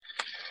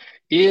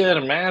Ir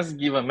mes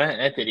gyvame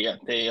eteryje.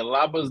 Tai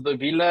labas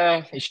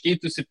Dovilė,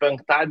 iškeitusi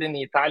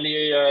penktadienį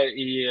Italijoje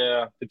į,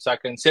 taip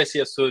sakant,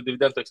 sesiją su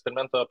dividendų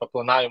eksperimento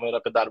paplanavimu ir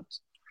apie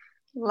darbus.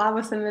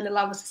 Labas, Emilė,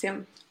 labas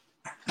visiems.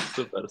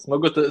 Super,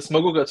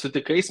 smagu, kad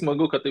sutikai,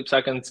 smagu, kad, taip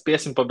sakant,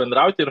 spėsim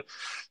pabendrauti ir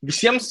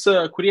visiems,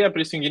 kurie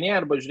prisijunginėja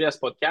arba žiūrės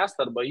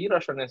podcastą arba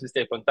įrašą, nes vis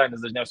tiek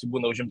penktadienis dažniausiai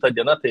būna užimta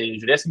diena, tai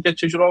žiūrėsim, kiek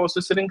čia žiūrovų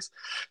susirinks.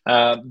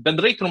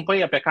 Bendrai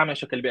trumpai apie ką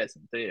mes čia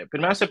kalbėsim. Tai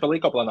pirmiausia apie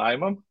laiko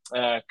planavimą,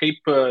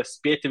 kaip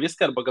spėti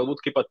viską arba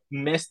galbūt kaip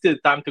atmesti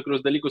tam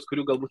tikrus dalykus,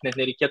 kurių galbūt net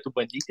nereikėtų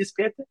bandyti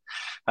spėti.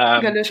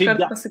 Galiu iš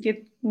karto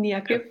pasakyti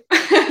niekaip.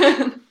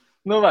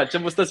 Nu va, čia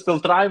bus tas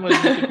filtravimas,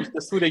 kaip iš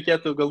tiesų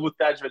reikėtų galbūt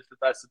peržvelgti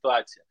tą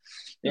situaciją.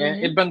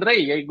 Ir bendrai,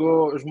 jeigu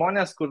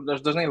žmonės, kur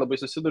aš dažnai labai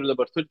susiduriu,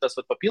 dabar turi tas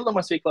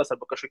papildomas veiklas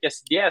arba kažkokias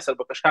idėjas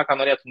arba kažką, ką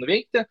norėtų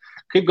nuveikti,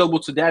 kaip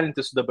galbūt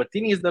suderinti su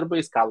dabartiniais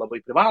darbais, ką labai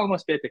privaloma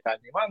spėti, ką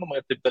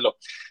neįmanoma ir taip toliau.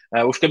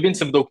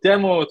 Užkabinsim daug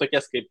temų,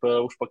 tokias kaip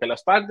užpakalio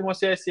spardymo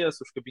sesijas,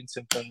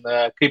 užkabinsim ten,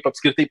 kaip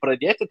apskritai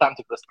pradėti tam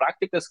tikras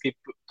praktikas,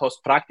 kaip tos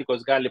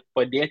praktikos gali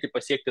padėti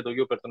pasiekti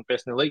daugiau per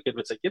trumpesnį laiką ir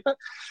visą kitą.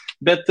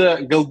 Bet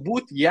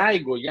galbūt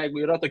jeigu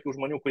yra tokių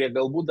žmonių, kurie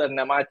galbūt dar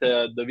nematė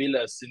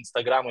Dovilės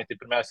Instagram'ai, tai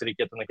pirmiausia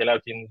reikėtų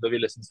nukeliauti į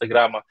Dovilės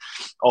Instagram'ą,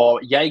 o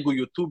jeigu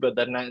YouTube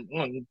dar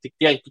tik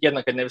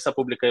tikėtina, kad ne visa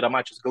publika yra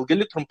mačius, gal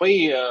gali trumpai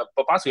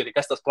papasakoti,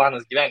 kas tas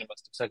planas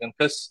gyvenimas, taip sakant,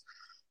 kas,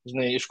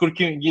 žinai, iš kur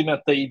gimė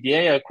ta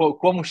idėja, kuo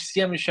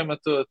užsiemi šiuo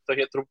metu,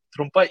 tokia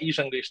trumpa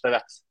įžanga iš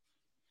tavęs.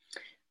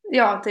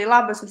 Jo, tai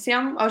labas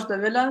visiems, aš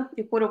Dovilė,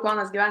 įkūriau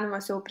Planas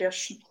gyvenimas jau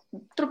prieš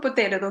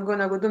truputėlį daugiau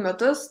negu 2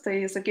 metus, tai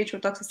sakyčiau,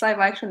 toks visai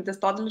vaikščiantis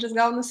toddleris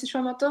gaunasi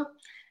šiuo metu.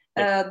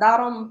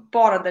 Darom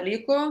porą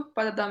dalykų,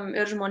 padedam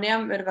ir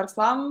žmonėm, ir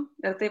verslam,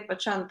 ir taip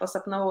pat šiandien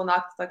pasapnavau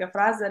naktį tokią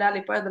frazę,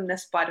 realiai padedam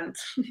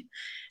nesiparint.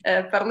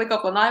 Per laiko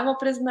planavimo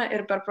prizmę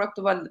ir per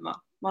projektų valdymą.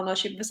 Mano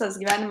šiaip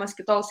visas gyvenimas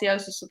kitol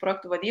siejasi su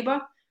projektų vadyba.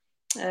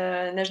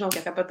 Nežinau,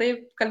 kiek apie tai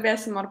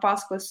kalbėsim ar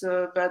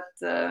pasakosiu,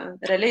 bet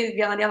realiai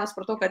vieną dieną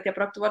supratau, kad tie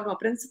projektų valdymo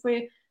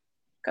principai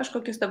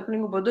kažkokiu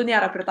stebuklingų būdų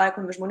nėra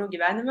pritaikomi žmonių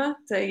gyvenime,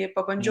 tai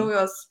pabandžiau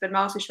juos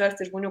pirmiausia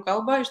išversti žmonių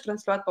kalbą,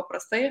 ištranslituoti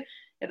paprastai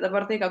ir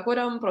dabar tai, ką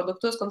kuriam,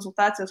 produktus,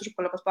 konsultacijas,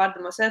 užpakalio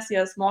paspardymo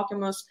sesijas,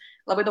 mokymus,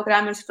 labai daug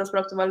remiasi tas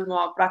projektų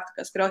valdymo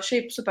praktikas, kurios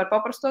šiaip super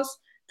paprastos,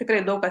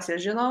 tikrai daug kas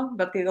jas žino,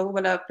 bet kai galų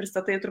galia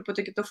pristatai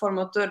truputį kitų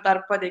formatų ir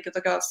dar pateiki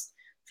tokios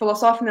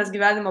filosofinės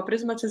gyvenimo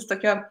prizmės, jis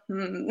tokia,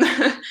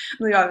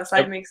 jo,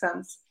 visai make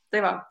sense.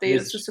 Tai va, tai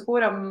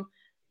susikūrėm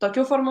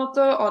tokiu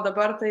formatu, o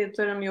dabar tai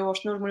turim jau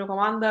 8 žmonių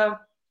komandą,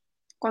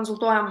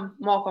 konsultuojam,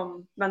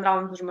 mokom,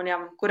 bendraujam su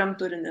žmonėm, kuriam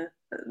turinį.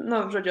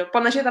 Žodžiu,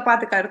 panašiai tą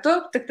patį, ką ir tu,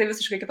 tik tai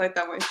visiškai kitoj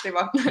temai. Tai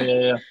va.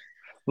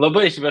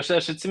 Labai, aš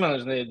atsimenu,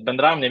 žinai,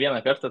 bendravom ne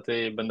vieną kartą,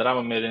 tai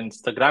bendravom ir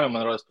Instagram'e,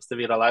 man rodos, pas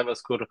tavai yra laivas,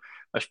 kur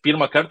aš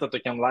pirmą kartą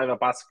tokiam laivę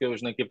pasakojau,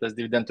 žinai, kaip tas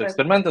dividendų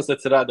eksperimentas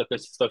atsirado,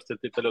 kas jis toks ir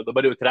taip toliau.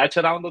 Dabar jau 3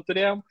 raundą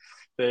turėjom,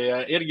 tai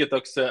irgi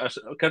toks, aš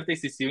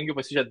kartais įsijungiu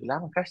pasižiūrėti,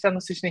 ką aš ten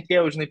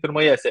nusišnekėjau, žinai,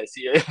 pirmoje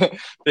sesijoje.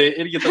 Tai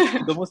irgi toks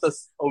įdomus tas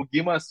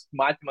augimas,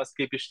 matymas,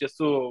 kaip iš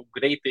tiesų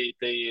greitai,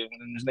 tai,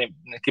 žinai,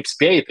 kaip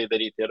spėjai tai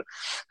daryti. Ir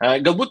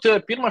galbūt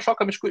pirmą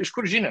šokam iš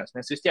kur žinios,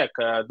 nes vis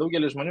tiek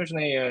daugelis žmonių,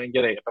 žinai,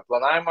 gerai, apie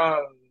planavimą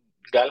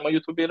galima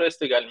YouTube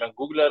rasti, galime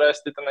Google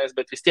rasti tenais,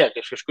 bet vis tiek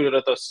iš kažkur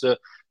yra tos,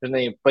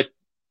 žinai,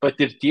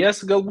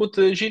 patirties galbūt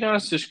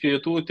žinios, iš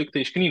kitų tik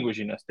tai iš knygų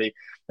žinios. Tai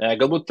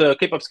galbūt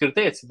kaip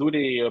apskritai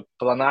atsidūrei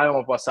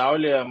planavimo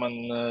pasaulyje, man,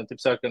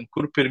 taip sakant,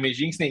 kur pirmi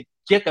žingsniai,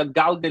 kiek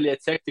atgal gali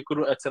atsekti,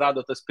 kur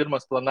atsirado tas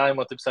pirmas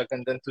planavimo, taip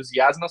sakant,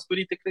 entuzijazmas,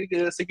 kurį tikrai,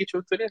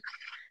 sakyčiau, turi.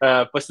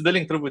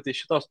 Pasidalink truputį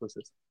iš šitos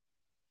pusės.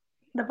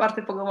 Dabar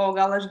tai pagalvojau,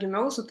 gal aš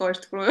gimiau su to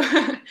iš tikrųjų,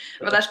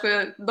 bet aišku,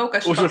 daug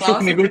kas šito klausia. Užrašau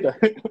knygutę.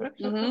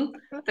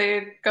 Tai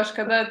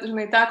kažkada,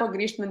 žinai, teko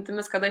grįžti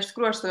mintimis, kada iš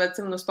tikrųjų aš save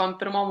atsimenu su tom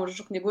pirmom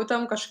užrašų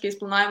knygutėm, kažkokiais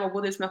planavimo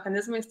būdais,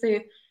 mechanizmais, tai,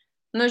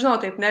 žinau,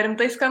 taip,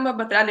 nerimtai skamba,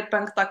 bet realiai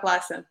 5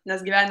 klasė,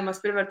 nes gyvenimas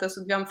privertė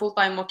su 2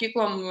 full-time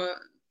mokyklom,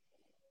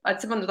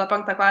 atsimenu tą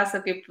 5 klasę,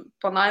 kaip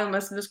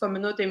planavimas visko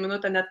minutę į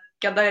minutę, net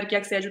kada ir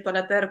kiek sėdžiu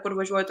tualete ir kur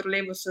važiuoju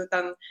troleibusu,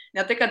 ten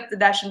ne tai, kad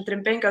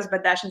 10:35,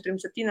 bet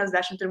 10:37,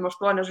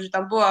 10:38, žodžiu,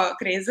 ten buvo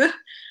crazy.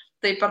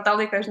 Tai per tą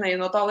laiką, žinai,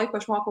 nuo to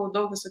laiko išmokau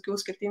daug visokių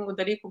skirtingų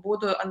dalykų,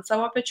 būdų ant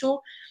savo pečių,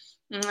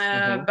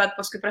 bet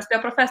paskui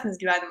prasidėjo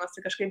profesinis gyvenimas,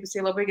 tai kažkaip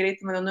jisai labai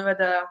greitai mane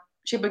nuvedė,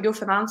 šiaip baigiau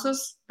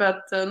finansus,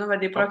 bet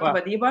nuvedė į projektų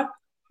vadybą.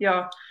 Jo.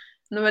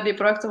 Nuvedė į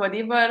projektų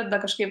vadybą ir da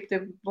kažkaip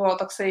tai buvo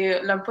toksai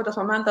lemputės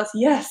momentas,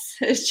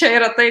 čia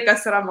yra tai,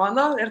 kas yra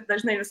mano ir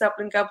dažnai visa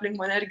aplinka aplink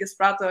mane irgi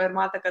suprato ir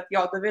matė, kad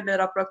jo, Dovilė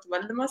yra projektų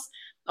valdymas,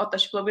 o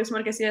tas šiaip labai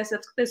smarkiai siejasi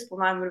apskritai su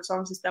planavimu ir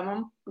visom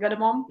sistemom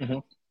galimom.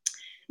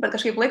 Bet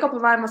kažkaip laiko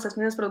planavimas,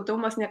 asmeninis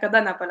produktyvumas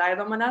niekada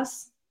nepaleido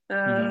manęs.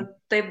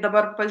 Taip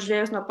dabar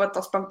pažiūrėjus nuo pat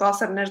tos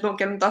 5 ar nežinau,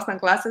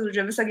 9 klasės,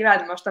 žodžiu, visą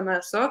gyvenimą aš tame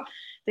esu,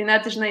 tai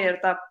net, žinai,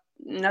 ir ta,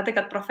 ne tai,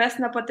 kad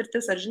profesinė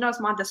patirtis ar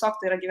žinios, man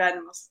tiesiog tai yra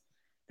gyvenimas.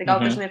 Tai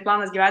gal dažnai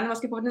Planas gyvenimas,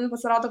 kaip vadinu,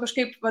 pasirodo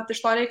kažkaip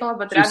iš to reikalo,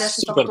 bet realiai aš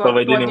tiesiog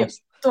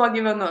tuo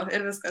gyvenu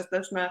ir viskas.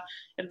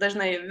 Ir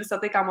dažnai visą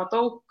tai, ką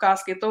matau, ką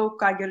skaitau,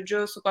 ką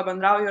girdžiu, su kuo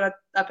bendrauju, yra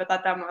apie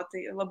tą temą,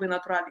 tai labai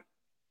natūraliai.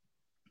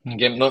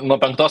 Nuo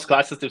 5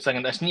 klasės, taip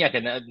sakant,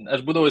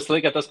 aš būdavau visą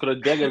laiką tas, kur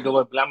atbėga ir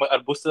galvoju, blema,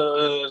 ar bus,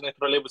 žinai,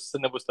 troleibusas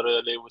ar nebus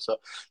troleibuso.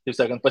 Taip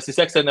sakant,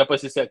 pasiseks ar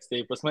nepasiseks.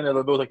 Tai pas mane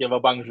labiau tokie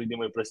vabank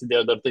žaidimai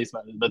prasidėjo dar tais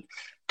metais. Bet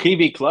kai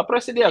veikla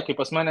prasidėjo, kai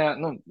pas mane,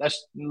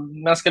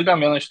 mes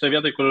kalbėjom vieną šitą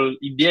vietą, kur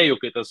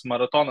idėjų, kai tas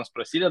maratonas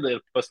prasideda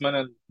ir pas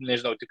mane,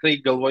 nežinau, tikrai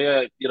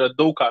galvoje yra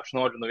daug, ką aš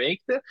noriu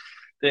nuveikti.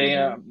 Tai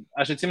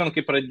aš atsimenu, kai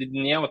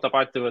pradinėjau tą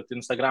patį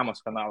Instagramos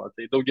kanalą,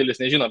 tai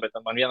daugelis nežino, bet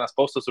man vienas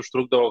postas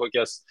užtrukdavo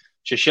kokias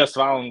 6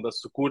 valandas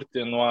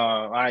sukurti nuo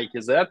A iki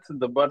Z,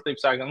 dabar, taip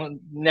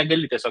sakant,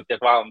 negali tiesiog tiek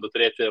valandų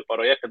turėti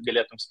paroje, kad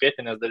galėtum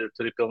spėti, nes dar ir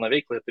turi pilną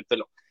veiklą ir taip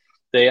toliau.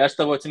 Tai aš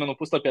tavo, atsimenu,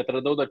 puslapį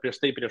atradau dar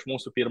prieš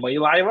mūsų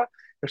pirmąjį laivą,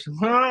 ir aš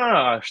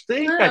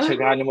štai ką čia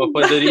galima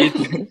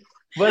padaryti.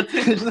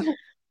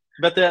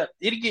 Bet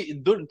irgi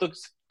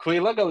toks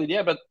kvaila gal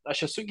idėja, bet aš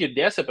esu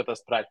girdėjęs apie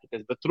tas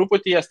praktikas, bet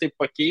truputį jas taip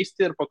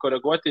pakeisti ir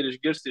pakoreguoti ir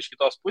išgirsti iš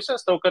kitos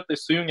pusės, tau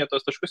kartais sujungia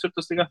tos taškus ir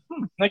tu staiga,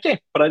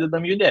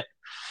 pradedam judėti.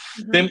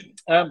 Tai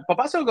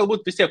papasakok,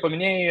 galbūt vis tiek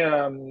paminėjai,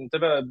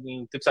 tave,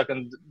 taip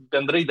sakant,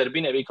 bendrai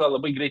darbinė veikla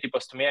labai greitai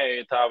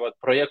pastumėjo į tą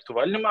projektų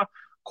valdymą.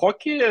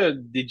 Kokį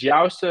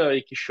didžiausią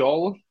iki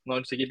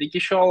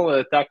šiol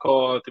teko,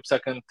 taip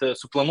sakant,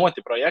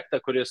 suplanuoti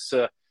projektą, kuris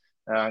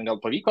gal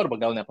pavyko arba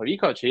gal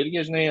nepavyko, čia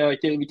irgi, žinai,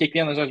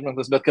 kiekvienas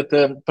žodžiamentas, bet kad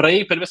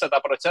praėjai per visą tą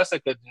procesą,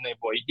 kad, žinai,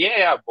 buvo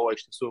idėja, buvo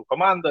iš tiesų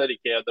komanda,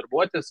 reikėjo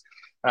darbuotis,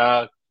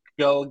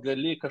 gal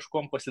gali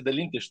kažkom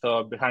pasidalinti iš to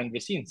behind the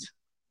scenes?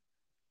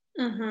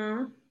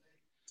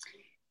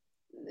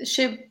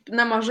 Šiaip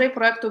nemažai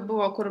projektų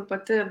buvo, kur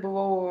pati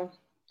buvau,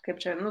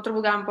 kaip čia,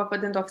 turbūt galim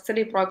pavadinti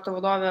oficialiai projektų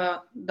vadovę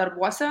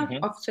darbuose,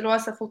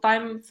 oficialiuose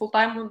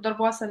full-time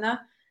darbuose, ne,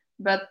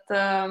 bet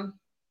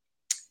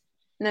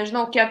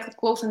nežinau, kiek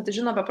klausantys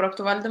žino apie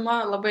projektų valdymą,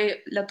 labai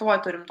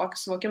Lietuvoje turim tokį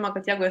suvokimą,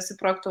 kad jeigu esi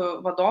projektų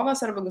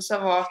vadovas arba jeigu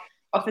savo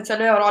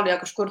oficialioje rolėje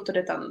kažkur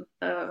turi ten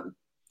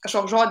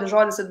kažkoks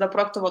žodis ir da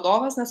projektų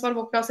vadovas,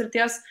 nesvarbu kokios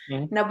srities,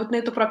 nebūtinai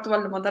tu projektų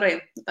valdymą darai.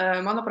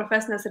 Mano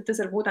profesinė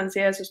sritis ir būtent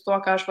siejasi su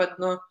tuo, ką aš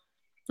vadinu,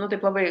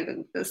 taip labai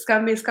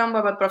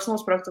skamba, bet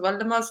profesionalus projektų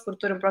valdymas, kur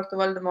turim projektų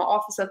valdymo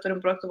ofisą,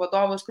 turim projektų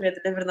vadovus, kurie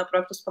deliverina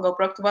projektus pagal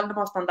projektų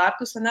valdymo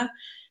standartus, ne?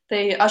 Tai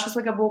aš visą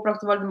laiką buvau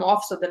projektų valdymo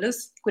ofiso dalis,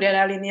 kurie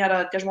realiai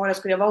nėra tie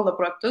žmonės, kurie valdo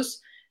projektus,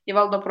 jie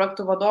valdo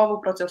projektų vadovų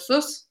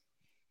procesus,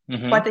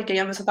 pateikia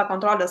jiems visą tą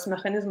kontrolės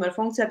mechanizmą ir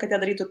funkciją, kad jie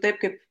darytų taip,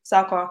 kaip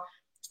sako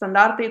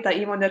standartai, ta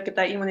įmonė ir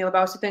kita įmonė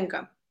labiausiai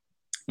tinka.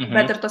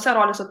 Bet ir tose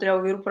rolėse turėjau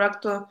įvairių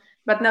projektų,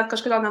 bet net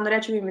kažkodėl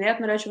nenorėčiau jų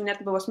minėti, norėčiau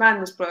minėti labiau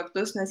asmeninius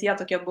projektus, nes jie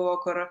tokie buvo,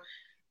 kur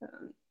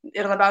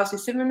ir labiausiai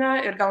įsiminė,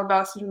 ir gal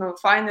labiausiai, žinau,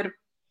 fine ir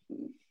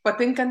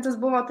patinkantis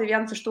buvo, tai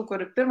vienas iš tų,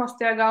 kur pirmas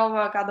tie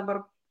galva, ką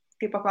dabar,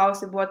 kaip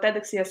paklausai, buvo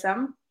TEDx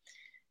ISM.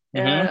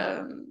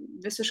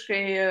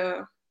 Visiškai,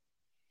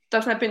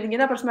 tarsi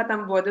piniginė prasme,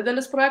 ten buvo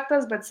didelis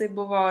projektas, bet jisai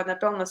buvo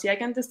nepelno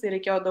siekiantis, tai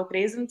reikėjo daug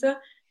reizinti,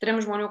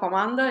 3 žmonių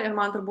komanda ir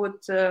man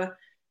turbūt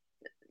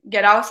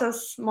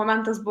geriausias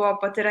momentas buvo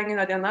pati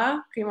renginio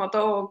diena, kai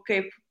matau,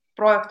 kaip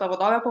projekto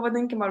vadovė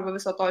pavadinkim, arba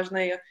viso to,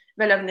 žinai,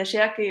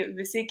 vėliavnešė, kai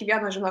visi iki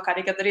vieno žino, ką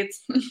reikia daryti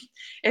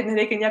ir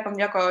nereikia niekam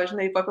nieko,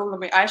 žinai,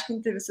 papildomai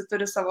aiškinti, visi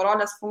turi savo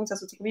rolės,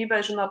 funkcijas,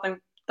 atsakomybę, žino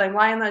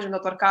timeline, žino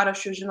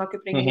tvarkaraščių, žino,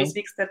 kaip renginys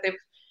vyksta ir taip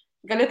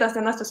gali tas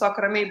dienas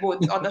tiesiog ramiai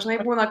būti. O dažnai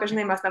būna, kad,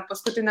 žinai, mes net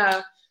paskutinę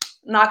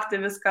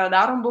naktį viską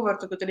darom, buvo ir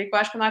tokių dalykų,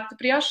 aišku, naktį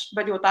prieš,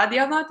 bet jau tą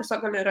dieną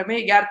tiesiog gali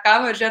ramiai gerti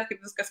kavą ir žiūrėti,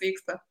 kaip viskas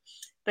vyksta.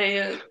 Tai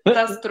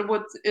tas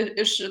turbūt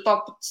iš to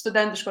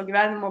studentiško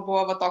gyvenimo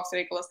buvo toks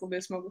reikalas labai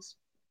smagus.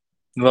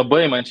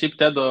 Labai, man šiaip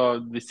TEDo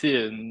visi,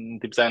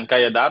 taip sakant,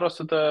 ką jie daro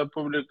su ta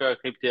publika,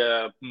 kaip tie,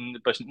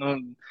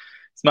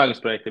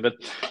 smagus projektai, bet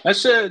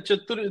aš čia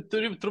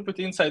turiu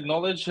truputį inside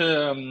knowledge,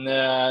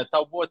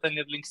 tau buvo ten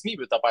ir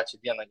linksmybių tą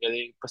pačią dieną,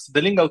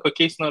 pasidalink gal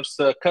kokiais nors,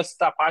 kas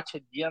tą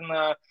pačią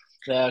dieną,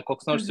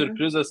 koks nors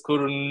surprizas,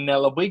 kur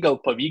nelabai gal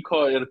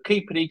pavyko ir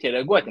kaip reikia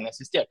reaguoti, nes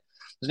vis tiek,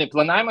 žinai,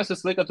 planavimas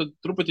visą laiką tu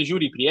truputį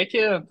žiūri į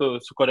priekį, tu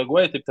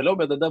sukoreguoji taip toliau,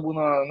 bet tada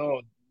būna,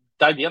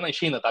 tą dieną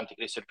išeina tam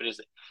tikrai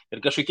surprizai. Ir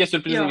kažkokie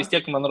surprizai vis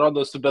tiek, man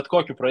rodo, su bet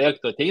kokiu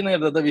projektu ateina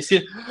ir tada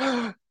visi,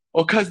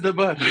 o kas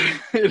dabar?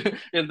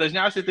 ir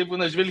dažniausiai tai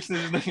būna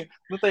žvilgsnis, žinai,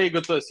 tai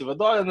jeigu tu esi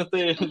vadovė,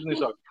 tai, žinai,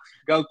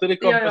 gal turi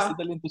ko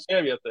pasidalinti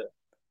šioje vietoje.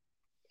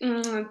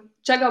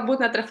 Čia galbūt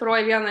net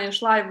referuoju vieną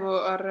iš laivų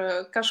ar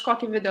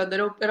kažkokį video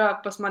dariau, yra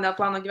pas mane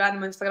Plano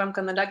Gyvenimo Instagram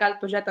kanale,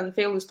 galite pažiūrėti ant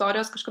failų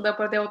istorijos, kažkada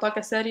pradėjau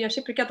tokią seriją,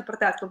 šiaip reikėtų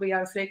pratęsti labai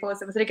geras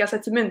reikalas, vis reikės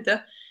atsiminti,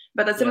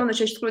 bet atsimenu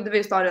čia iš tikrųjų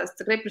 2 istorijos,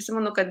 tikrai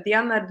prisimenu, kad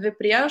dieną ar 2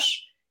 prieš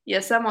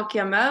ISM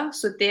kieme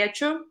su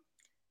tėčiu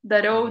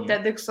dariau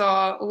TEDx'o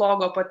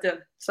logo pati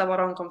savo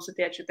rankom su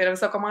tėčiu, tai yra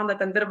visa komanda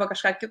ten dirba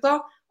kažką kito,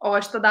 o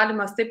šitą dalį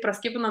mes taip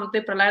praskipinam,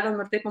 taip praleidom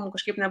ir taip mums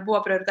kažkaip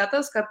nebuvo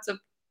prioritetas, kad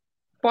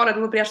porą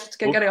dienų prieš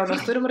tokia gerai, o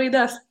mes turim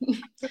raides.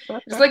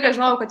 Visą laiką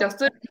žinau, kad jos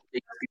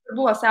turi,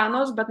 buvo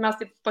senos, bet mes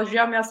taip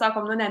pažiūrėjom, mes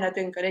sakom, nu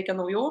netinka, reikia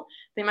naujų.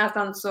 Tai mes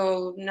ten su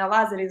ne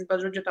lazeriais,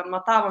 bet žodžiu, ten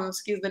matavom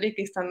viskiais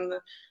dalykais, ten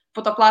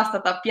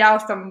fotoplastą tą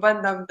pjaustam,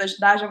 bandėm,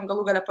 dažėm,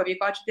 galų gale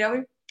pavyko, ačiū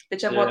Dievui. Tai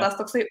čia buvo tas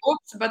toksai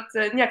ups, bet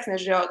nieks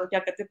nežiūrėjo tokie,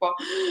 kad tipo,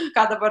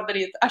 ką dabar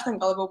daryti. Aš ten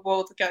gal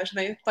buvau tokia,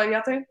 žinai, to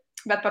vietoj.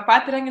 Bet per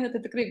patį renginį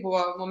tai tikrai buvo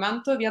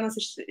momentų. Vienas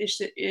iš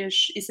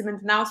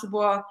įsimintiniausių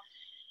buvo,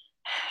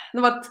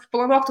 nu, vat,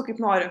 planuok tu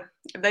kaip nori.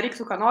 Daryk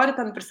tu, ką nori,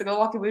 ten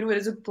prisigalvok įvairių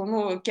rizikų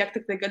planų, kiek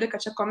tik tai gali,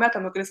 kad čia kometa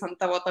nukris ant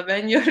tavo to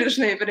venijų ir,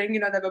 žinai,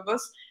 renginio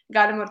nebebus.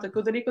 Galima ir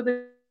tokių dalykų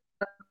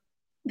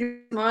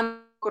daryti.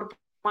 Kur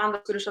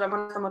komandas, kuris šalia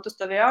manęs tuo metu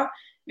stovėjo,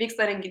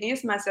 vyksta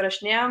renginys, mes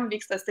įrašinėjom,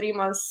 vyksta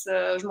streamas,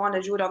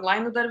 žmonės žiūri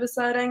online dar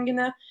visą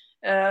renginį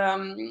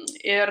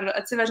ir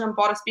atsivežėm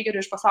porą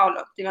speakerių iš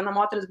pasaulio. Tai viena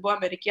moteris buvo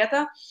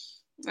amerikietė,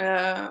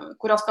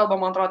 kurios kalba,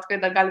 man atrodo,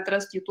 tikrai dar galite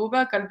rasti YouTube,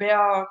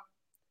 kalbėjo,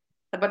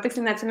 dabar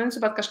tiksliai neatsiminsiu,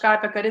 bet kažką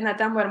apie karinę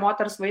temą ir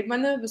moters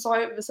vaidmenį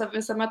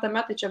visame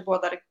tame, tai čia buvo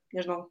dar,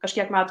 nežinau,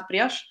 kažkiek metų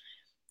prieš.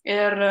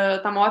 Ir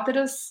ta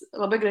moteris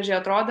labai gražiai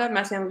atrodė,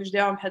 mes jam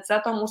uždėjom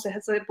headsetą, mūsų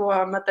headsetai buvo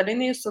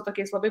metaliniai su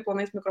tokiais labai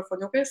plonais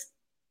mikrofoniukais.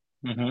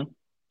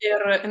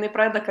 Ir jinai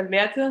pradeda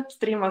kalbėti,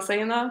 streamas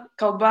eina,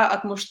 kalba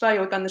atmušta,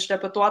 jau ten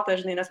išrepetuota,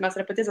 žinai, nes mes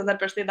repeticiją dar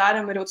prieš tai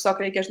darėm ir jau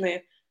tiesiog reikia, žinai,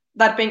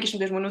 dar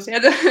 500 žmonių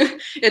sėdi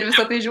ir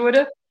visą tai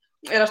žiūri.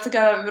 Ir aš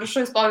tokia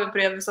viršui stoviu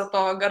prie viso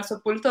to garso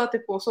pulto,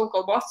 taip klausau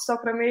kalbos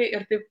tiesiog ramiai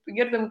ir taip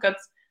girdim, kad,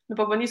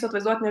 nu, pabandysiu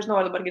atvaizduoti, nežinau,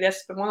 ar dabar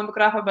girdėsiu per mano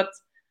mikrofą, bet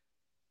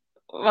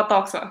va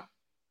toks va.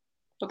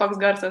 Toks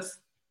garsas.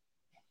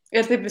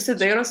 Ir taip visi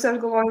dairosi, aš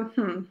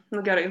galvoju,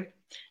 nu gerai,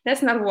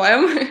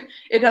 nesinervuojam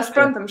ir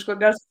nesprantam, iš kur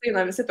garsas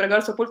eina, visi prie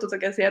garso pultų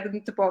tokie sėdi,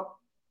 nu, tipo,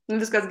 nu,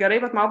 viskas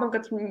gerai, bet matom,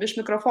 kad iš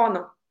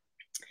mikrofono.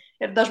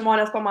 Ir dar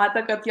žmonės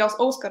pamatė, kad jos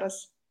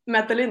auskaras,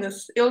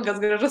 metalinis,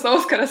 ilgas, gražus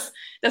auskaras,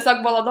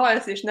 tiesiog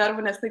baladojasi iš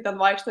nervų, nes tai ten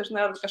vaikšto iš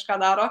nervų,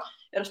 kažką daro.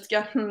 Ir aš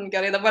tokia,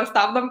 gerai, dabar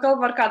stabdom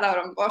kalbą, ar ką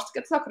darom. O aš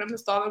tokia tiesiog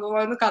ramiai stoviu,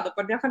 galvoju, nu ką,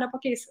 dabar nieko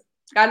nepakeisi.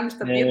 Galim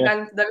stabdyti,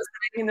 galim tada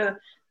visą renginį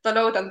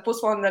toliau ten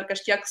pusvalandį ar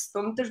kažkiek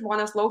stumti,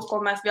 žmonės lauks,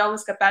 kol mes vėl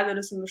viską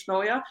perdarysim iš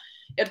naujo.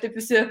 Ir taip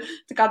visi,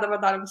 tai ką dabar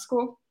darom,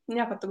 skau,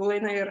 nieko, tegul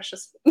eina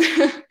įrašas.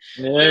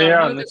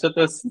 Nu čia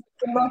tas...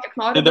 Kiek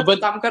nori, bet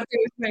tam kartui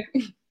jau žinai.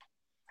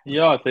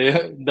 Jo, tai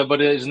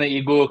dabar, žinai,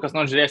 jeigu kas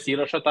nors žiūrės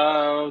įrašą, tą,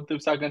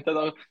 taip sakant,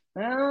 tada,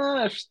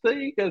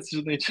 štai kas,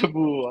 žinai, čia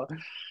buvo.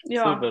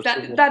 Jo,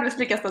 dar vis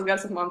likęs tas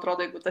garsas, man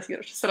atrodo, jeigu tas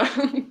įrašas yra.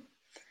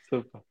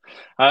 Super.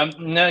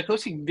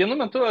 Klausyk, vienu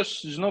metu aš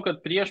žinau,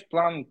 kad prieš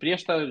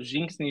tą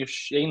žingsnį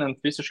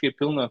einant visiškai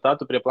pilną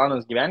etatų prie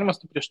Planas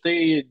Gyvenimas, tu prieš tai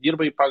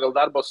dirbai pagal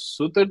darbo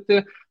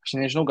sutartį, aš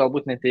nežinau,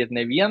 galbūt net ir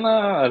ne vieną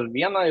ar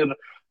vieną ir,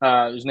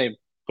 žinai,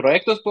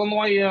 projektus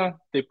planuoji,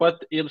 taip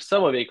pat ir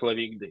savo veiklą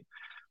vykdai.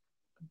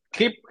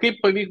 Kaip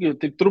pavyko,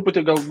 taip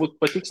truputį galbūt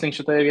patikslink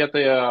šitoje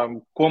vietoje,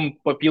 kuom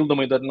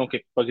papildomai dar,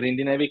 kaip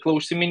pagrindinė veikla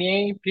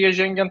užsiminėjai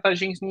prieš žengiant tą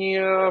žingsnį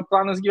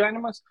Planas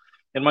Gyvenimas.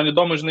 Ir man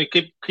įdomu, žinai,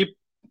 kaip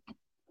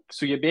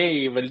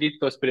sugebėjai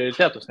valdyti tos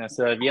prioritetus, nes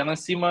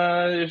vienas ima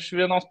iš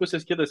vienos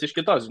pusės, kitas iš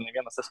kitos, žinai,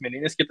 vienas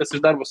asmeninis, kitas iš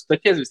darbo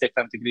sutarties, vis tiek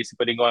tam tikrai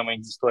įsipareigojimai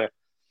egzistuoja.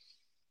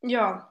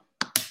 Jo,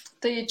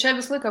 tai čia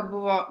visą laiką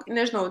buvo,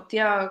 nežinau,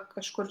 tie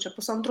kažkur čia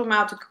 1,5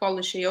 metų, kol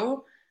išėjau,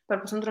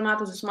 per 1,5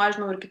 metų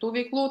susimažinau ir kitų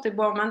veiklų, tai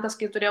buvo momentas,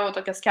 kai turėjau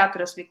tokias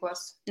 4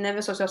 veiklas. Ne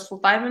visos jos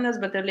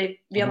full-timinės, bet realiai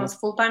vienas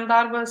full-time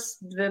darbas,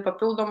 2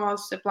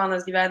 papildomos ir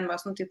Planas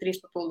Gyvenimas, tai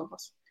 3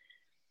 papildomos.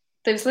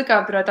 Tai visą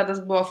laiką prioritetas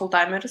buvo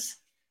full-timeris.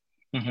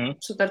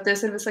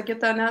 Sutartis ir visa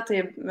kita, ne,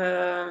 tai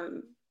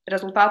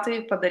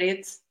rezultatai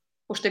padaryti,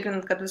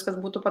 užtikrinant, kad viskas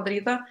būtų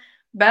padaryta,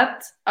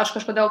 bet aš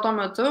kažkodėl tuo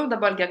metu,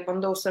 dabar kiek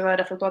bandau save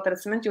reflektuoti ir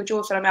atsiminti,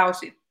 jaučiausi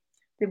ramiausiai.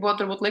 Tai buvo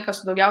turbūt laikas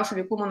su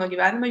daugiausiai veiklų mano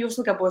gyvenime, jų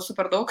laiką buvo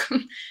super daug.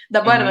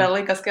 Dabar yra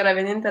laikas, kai yra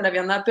vienintelė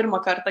viena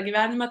pirmą kartą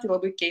gyvenime, tai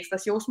labai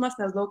keistas jausmas,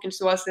 nes daug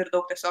ilsiuosi ir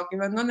daug tiesiog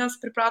gyvenu, nes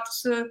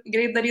pripratusi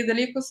greit daryti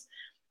dalykus.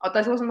 O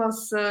tas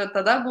jausmas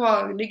tada buvo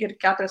lyg ir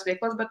 4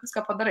 veiklos, bet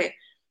viską padarai.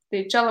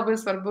 Tai čia labai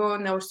svarbu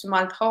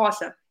neužsimalti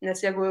chaose,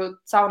 nes jeigu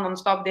savo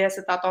non-stop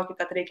dėsi tą tokį,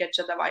 kad reikia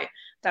čia davai,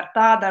 dar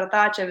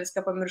tą, čia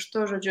viską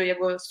pamirštu, žodžiu,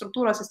 jeigu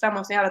struktūros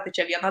sistemos nėra, tai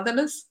čia viena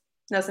dalis,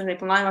 nes, žinai,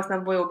 planavimas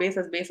nebuvo jau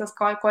beisas,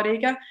 ko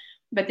reikia.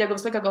 Bet jeigu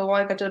visą laiką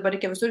galvoji, kad čia dabar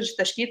reikia visur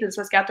ištaškyti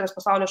visas 4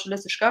 pasaulio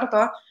šalis iš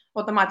karto,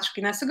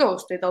 automatiškai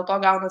nesigaus. Tai dėl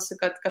to gaunasi,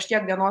 kad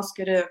kažkiek dienos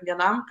skiri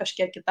vienam,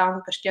 kažkiek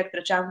kitam, kažkiek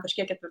trečiam,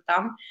 kažkiek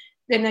ketvirtam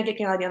ir ne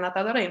kiekvieną dieną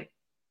tą darai.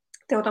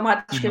 Tai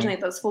automatiškai, žinai,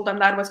 tas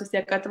full-time darbas vis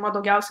tiek atima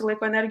daugiausiai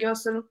laiko,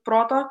 energijos ir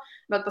proto,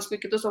 bet paskui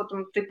kitus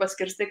taip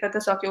paskirstai, kad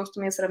tiesiog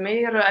jaustumės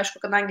ramiai ir,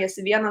 aišku, kadangi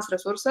esi vienas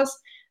resursas,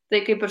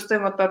 tai kaip ir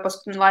stojimo per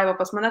paskutinį laivą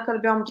pas mane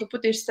kalbėjom,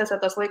 truputį išsitęsia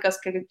tas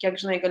laikas,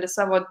 kiek, žinai, gali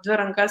savo 2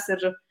 rankas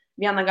ir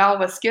vieną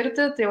galvą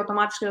skirti, tai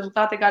automatiškai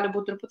rezultatai gali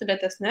būti truputį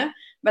lėtesni,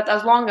 bet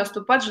as long as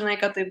tu pats žinai,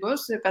 kad tai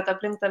bus ir kad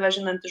aplink tave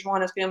žinantys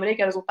žmonės, kuriems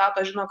reikia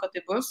rezultato, žino, kad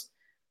tai bus,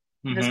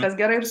 viskas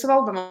gerai ir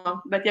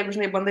suvaldoma. Bet jeigu,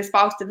 žinai, bandai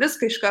spausti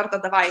viską iš karto,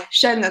 davai,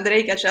 šiandien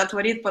reikia čia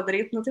atvaryti,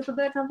 padaryti, tai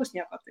tada ir nebus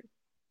nieko. Tai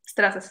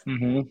stresas.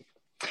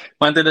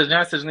 Man tai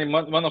dažniausiai, žinai,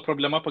 mano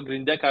problema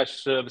pagrindė, ką aš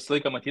visą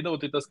laiką matydavau,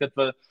 tai tas, kad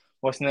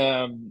vos ne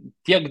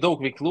tiek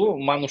daug veiklų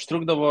man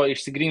užtrukdavo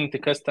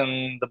išsigryninti, kas ten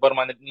dabar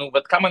man,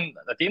 bet ką man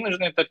ateina,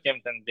 žinai, tarkim,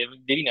 ten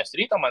 9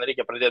 ryto, man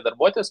reikia pradėti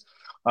darbuotis,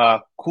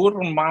 kur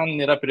man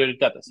yra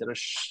prioritetas. Ir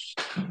aš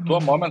tuo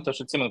momentu,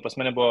 aš atsimenu, pas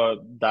mane buvo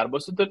darbo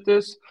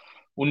sutartis,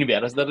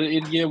 univeras dar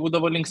irgi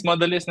būdavo linksma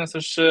dalis, nes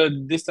aš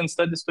distance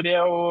studies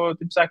turėjau,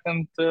 taip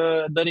sakant,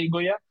 dar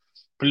eigoje.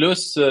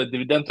 Plus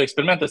dividendų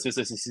eksperimentas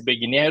visas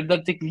įsibėginėjo ir dar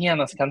tik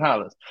vienas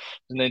kanalas.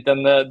 Žinai,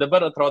 ten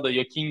dabar atrodo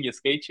juokingi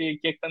skaičiai,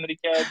 kiek ten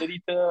reikėjo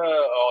daryti,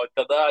 o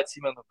tada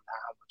atsimenu,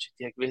 čia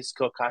tiek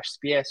visko, ką aš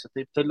spėsiu,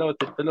 taip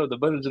toliau.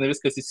 Dabar, žinai,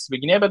 viskas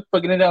įsibėginėjo, bet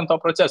pagrindė ant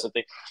to proceso.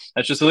 Tai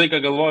aš visą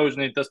laiką galvoju,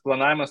 žinai, tas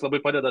planavimas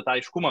labai padeda tą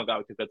aiškumą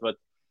gauti, kad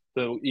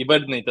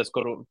įvardinai tas,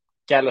 kur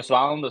kelios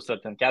valandos, ar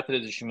ten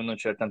 40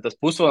 minučių, ar ten tas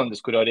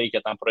pusvalandis, kurio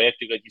reikia tam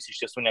projektui, kad jis iš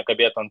tiesų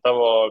nekabėtų ant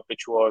tavo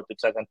pečių, o, taip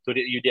sakant,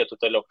 judėtų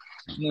toliau.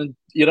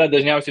 Yra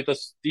dažniausiai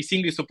tas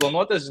teisingai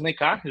suplanuotas, žinai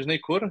ką, žinai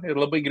kur,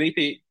 ir labai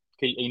greitai,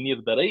 kai eini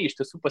ir darai,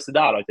 iš tiesų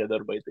pasidaro tie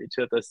darbai. Tai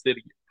čia tas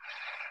irgi.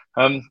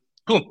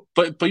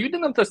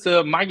 Pajudinant tas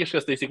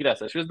magiškas taisyklės,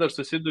 aš vis dar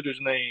susiduriu,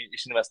 žinai,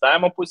 iš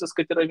investavimo pusės,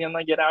 kad yra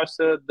viena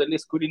geriausia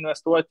dalis, kur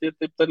investuoti ir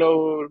taip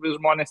toliau, vis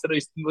žmonės yra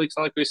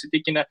laiksnalaiko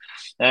įsitikinę.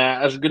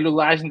 Aš galiu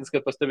lažintis,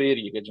 kad pas tave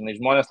irgi, kad, žinai,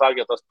 žmonės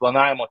laukia tos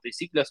planavimo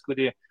taisyklės,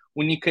 kuri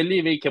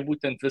unikaliai veikia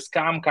būtent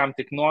viskam, kam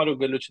tik noriu,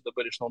 galiu čia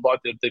dabar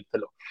išnaudoti ir taip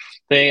toliau.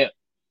 Tai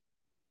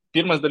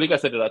pirmas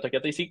dalykas, ar yra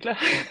tokia taisyklė?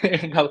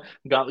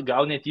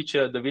 gal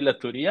netyčia Dovilė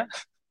turi ją?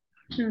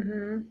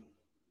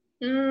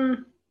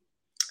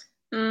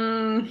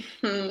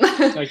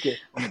 Okay.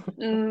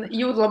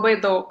 Jų labai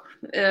daug,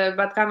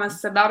 bet ką mes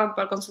darom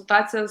per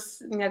konsultacijas,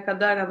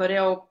 niekada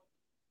nenorėjau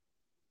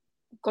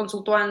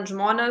konsultuojant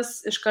žmonės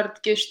iškart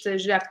kišti,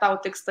 žiūrėk, tau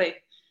tiks tai.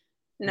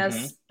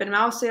 Nes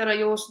pirmiausia yra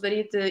jau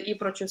sudaryti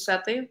įpročių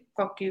setai,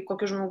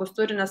 kokį žmogus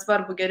turi,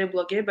 nesvarbu geri,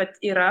 blogi, bet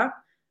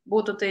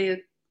būtų tai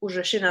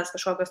užrašinės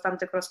kažkokios tam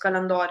tikros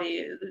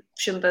kalendoriai,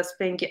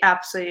 105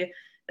 appsai,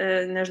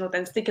 nežinau,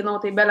 ten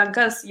stikinau, tai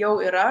belenkas jau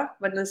yra,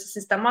 vadinasi,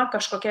 sistema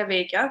kažkokia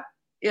veikia.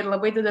 Ir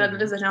labai didelė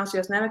dalis dažniausiai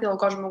jos neveikia, dėl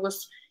ko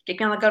žmogus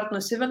kiekvieną kartą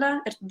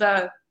nusivilia ir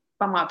tada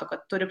pamato,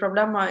 kad turi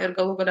problemą ir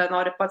galų gale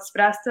nori pats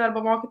spręsti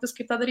arba mokytis,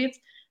 kaip tą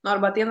daryti,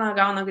 arba ateina,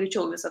 gauna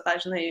greičiau visą tą,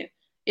 žinai,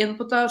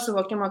 inputą,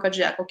 suvokimą, kad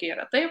žiūrėk, kokie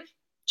yra taip,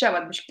 čia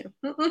biški,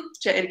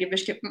 čia irgi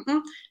biški,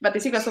 bet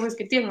taisyklės labai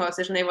skirtingos,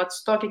 žinai,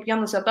 su to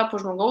kiekvienu setupu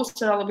žmogaus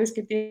yra labai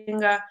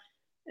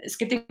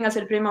skirtingas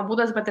ir priima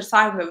būdas, bet ir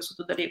sąjunga visų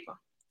tų dalykų.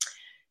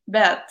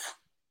 Bet,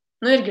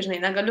 irgi,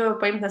 žinai, negaliu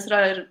paimti, nes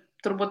yra ir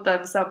turbūt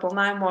ta visa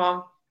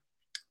planavimo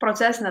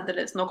procesinė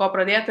dalis, nuo ko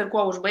pradėti ir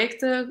kuo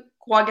užbaigti,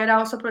 kuo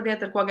geriausia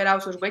pradėti ir kuo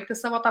geriausia užbaigti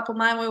savo tą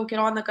planavimo jau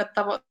kelionę, kad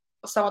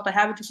savo tą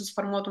habitį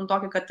susiformuotum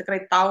tokį, kad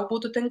tikrai tau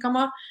būtų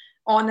tinkama,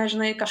 o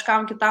nežinai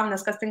kažkam kitam,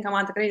 nes kas tinka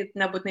man tikrai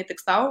nebūtinai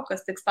tiks tau,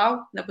 kas tiks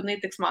tau,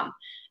 nebūtinai tiks man.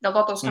 Dėl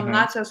to tos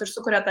kombinacijos ir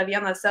sukuria tą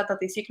vieną setą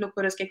taisyklių,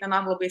 kuris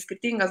kiekvienam labai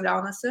skirtingas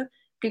gaunasi,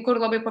 kai kur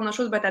labai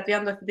panašus, bet at the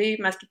end of the day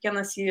mes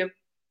kiekvienas jį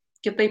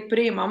kitaip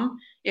priimam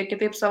ir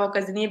kitaip savo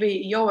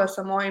kasdienybėj jau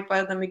esamoji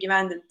padedam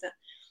įgyvendinti.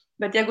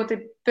 Bet jeigu tai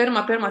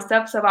pirmą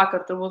stepsą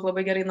vakar, turbūt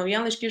labai gerai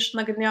naujienlaiškį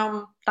išnagrinėjom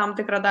tam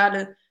tikrą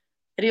dalį,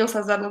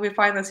 Reelsas dar labai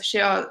fainas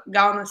išėjo,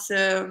 gaunasi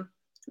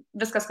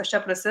viskas, kas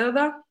čia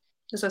prasideda,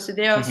 visos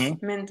idėjos,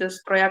 mintis,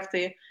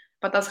 projektai,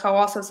 patas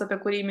chaosas, apie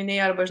kurį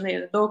minėjai, arba, žinai,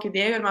 daug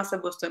idėjų ir mes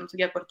abu stovim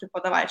tokie, kur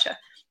tipo davai čia.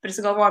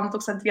 Prisigalvojom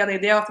 1001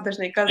 idėjų, tai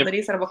dažnai kas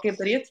darys arba kaip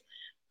daryti.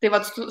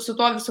 Tai su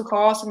tuo visų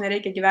chaosu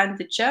nereikia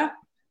gyventi čia,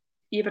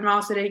 jį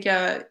pirmiausia reikia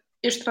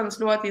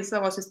ištransliuoti į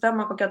savo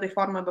sistemą, kokia tai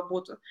forma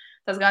bebūtų.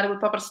 Tas gali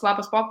būti paprastas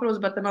lapas popieriaus,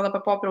 bet tame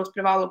lapė popieriaus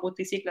privalo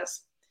būti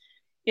taisyklės.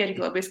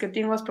 Irgi labai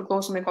skirtingos,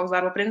 priklausomai koks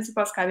darbo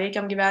principas, ką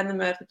veikiam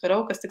gyvenime ir taip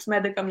toliau, kas tiks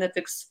medikam,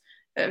 netiks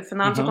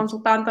finansų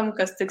konsultantam,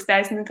 kas tiks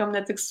teisininkam,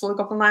 netiks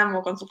laiko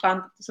planavimo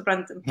konsultantam.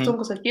 Supranti,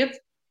 sunku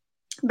sakyti,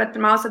 bet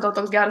pirmiausia, gal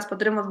toks geras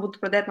patarimas būtų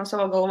pradėti nuo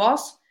savo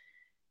galvos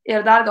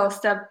ir dar gal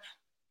step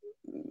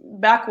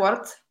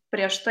backward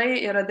prieš tai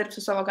yra dirbti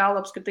su savo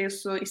galva apskritai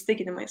su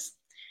įsitikinimais.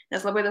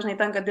 Nes labai dažnai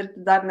tenka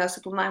dirbti dar ne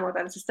su planavimo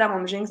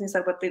sistemom, žingsniais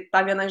arba ta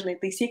viena, žinai,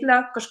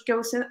 taisyklė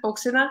kažkokia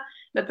auksinė,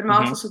 bet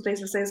pirmiausia su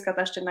tais visais, kad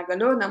aš čia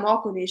negaliu,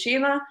 nemoku,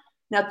 neišeina,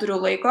 neturiu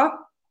laiko.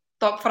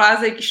 Top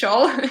frazė iki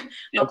šiol,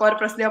 nuo ko ir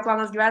prasidėjo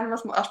Planas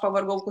gyvenimas, aš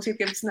pavargau klausyti,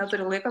 kaip jis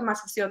neturi laiko, mes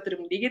visi jo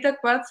turim lygiai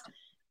tiek pat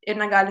ir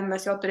negalim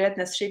mes jo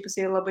turėti, nes šiaip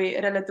jisai labai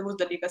reliatyvus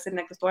dalykas ir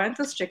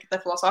neegzistuojantis, čia kita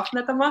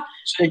filosofinė tema,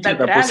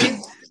 bet realiai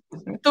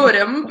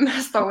turim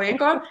mes to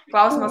laiko,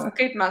 klausimas,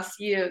 kaip mes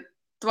jį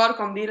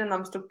tvarkom,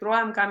 dylinam,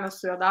 struktūruojam, ką mes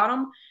su juo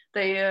darom,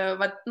 tai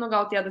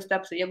gal tie 2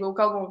 stepsai. Jeigu jau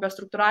kalbam apie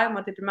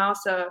struktūravimą, tai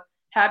pirmiausia,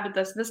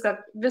 habitas,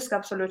 viską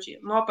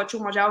absoliučiai, nuo pačių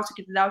mažiausių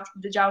iki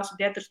didžiausių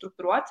dėti ir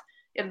struktūruoti,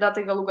 ir tada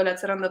tai galų galia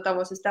atsiranda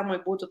tavo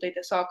sistemoje, būtų tai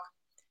tiesiog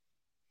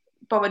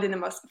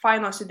pavadinimas.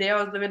 Fainos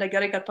idėjos, Dovilė,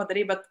 gerai, kad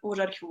padarai, bet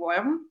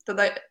užarchivuojam,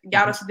 tada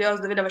geros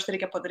idėjos, Dovilė, va štai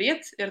reikia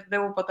padaryti, ir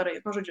tada jau padarai.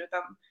 Žodžiu,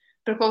 ten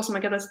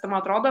priklausomai, kaip ta sistema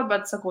atrodo,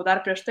 bet sakau,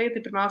 dar prieš tai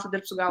pirmiausia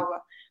dirbsiu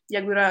galvą.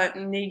 Jeigu yra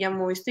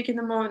neigiamų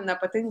įsitikinimų,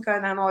 nepatinka,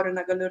 nenoriu,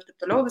 negaliu ir taip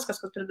toliau, viskas,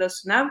 kas prideda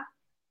su ne,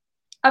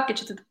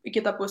 apkeičiate į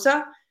kitą pusę,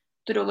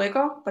 turiu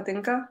laiko,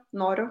 patinka,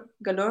 noriu,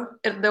 galiu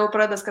ir tada jau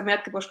pradeda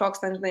skambėti kaip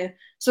kažkoks, ten, žinai,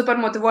 super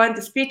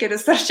motyvuojantis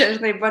speakeris, ar čia,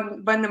 žinai,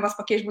 bandymas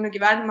pakeisti žmonių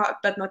gyvenimą,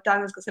 bet nuo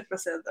ten viskas ir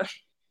prasideda.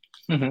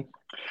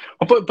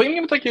 O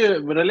paimkim tokį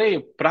realiai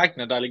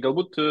praktinę dalį,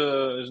 galbūt,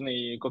 žinai,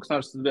 koks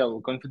nors vėl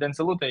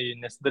konfidencialu, tai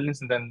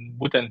nesidalinsim ten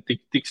būtent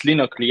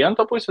tikslinio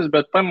kliento pusės,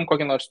 bet paimim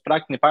kokį nors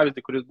praktinį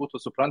pavyzdį, kuris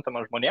būtų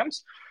suprantamas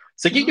žmonėms.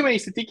 Sakykime,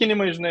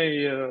 įsitikinimai, žinai,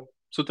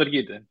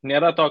 sutargyti.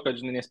 Nėra to, kad,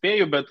 žinai,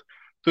 nespėju, bet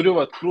turiu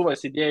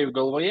krūvas idėjų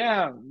galvoje,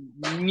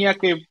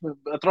 niekaip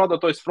atrodo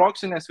toj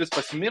sprogsi, nes vis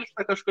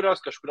pasimiršta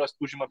kažkurios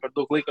užima per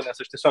daug laiko, nes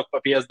aš tiesiog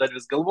apie jas dar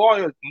vis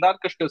galvoju, dar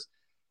kažkas.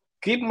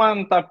 Kaip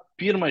man tą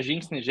pirmą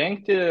žingsnį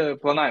žengti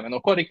planavime?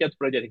 Nuo ko reikėtų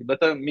pradėti?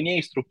 Bet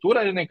minėjai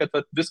struktūrą, žinai, kad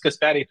viskas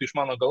pereitų iš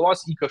mano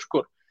galvos į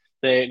kažkur.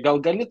 Tai gal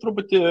gali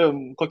truputį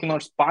kokį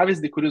nors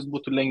pavyzdį, kuris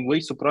būtų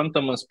lengvai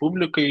suprantamas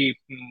publikai,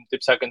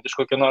 taip sakant, iš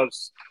kokio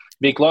nors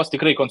veiklos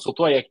tikrai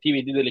konsultuoja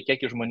aktyviai didelį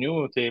kiekį žmonių,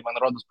 tai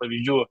man rodos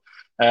pavyzdžių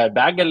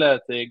begalę,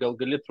 tai gal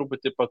gali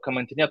truputį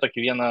pakamantinėti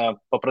tokį vieną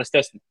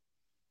paprastesnį.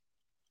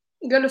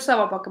 Galiu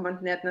savo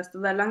pakamantinėti, nes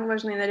tada lengva,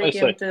 žinai,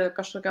 nereikia imti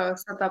kažkokio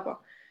setupo.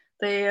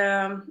 Tai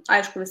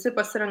aišku, visi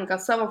pasirenka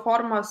savo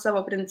formą,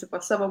 savo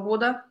principą, savo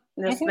būdą,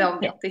 nes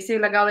vėlgi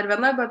taisyklė gal ir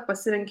viena, bet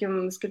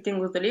pasirinkim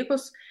skirtingus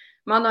dalykus.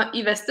 Mano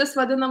įvestis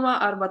vadinama,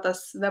 arba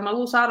tas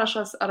vemalų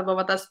sąrašas,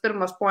 arba tas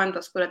pirmas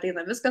pointas, kur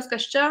ateina viskas,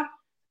 kas čia,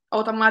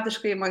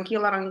 automatiškai man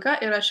kyla ranka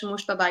ir aš imu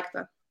šitą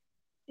daiktą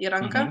į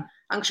ranką.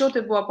 Anksčiau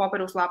tai buvo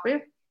popieriaus lapai,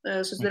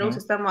 susidariau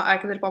sistemą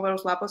ir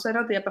popieriaus lapuose,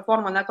 tai apie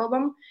formą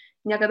nekalbam,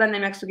 niekada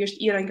nemėgstu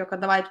grįžti įrankio,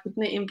 kad davai,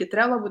 būtinai imkit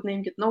Trello,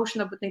 būtinai imkit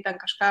Notion, būtinai ten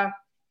kažką.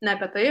 Ne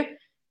apie tai,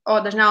 o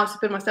dažniausiai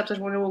pirmas stepas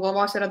žmonių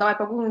galvos yra, davai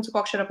pagūglinsiu,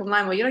 koks yra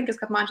planavimo įrankis,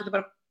 kad man čia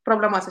dabar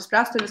problemas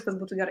išspręstų ir viskas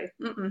būtų gerai.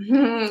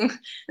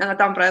 Ne nuo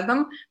tam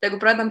pradedam. Tai jeigu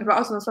pradedam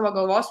pirmiausia nuo savo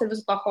galvos ir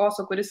viso to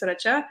chaoso, kuris yra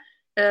čia,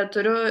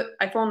 turiu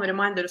iPhone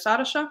reminderių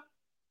sąrašą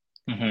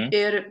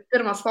ir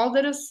pirmas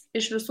folderis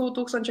iš visų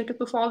 1000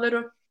 kitų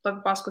folderių, to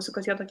pasakosiu,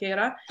 kas jie tokie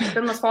yra.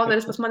 Pirmas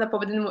folderis pas mane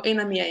pavadinimu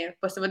einamieji,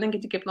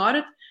 pasivadinkite kaip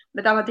norit,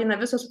 bet ten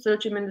ateina visos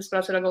absoliučiai mintis,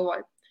 kurios yra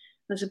galvoj.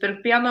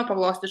 Nusipirkti pieno,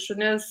 paglosti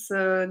šunis,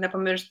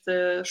 nepamiršti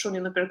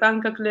šunį nupirkti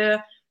antkaklį,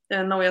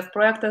 naujas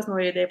projektas,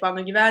 nauja idėja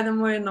plano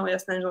gyvenimui,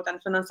 naujas, nežinau,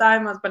 ten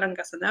finansavimas,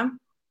 balenkas, ne?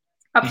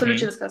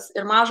 Absoliučiai viskas.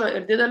 Ir mažo,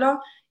 ir didelio,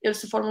 ir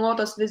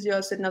suformuoluotos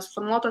vizijos, ir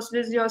nesuformuoluotos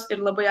vizijos, ir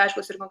labai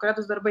aiškus, ir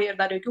konkretus darbai, ir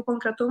dar jokių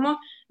konkretumų.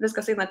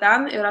 Viskas eina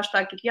ten ir aš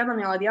tą kiekvieną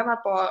mielą dieną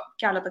po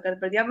keletą kartų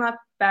per dieną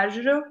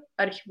peržiūriu,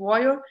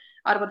 archivuoju,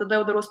 arba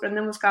tada jau darau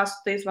sprendimus, ką su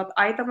tais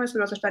itemais,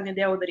 kuriuos aš ten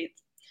įdėjau daryti.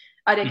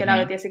 Ar jie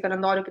keliauja tiesiai į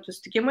kalendorių kaip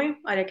susitikimai,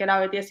 ar jie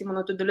keliauja tiesiai į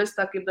mano to-do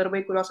listą kaip darbai,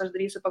 kuriuos aš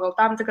darysiu pagal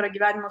tam tikrą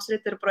gyvenimo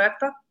sritį ir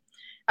projektą,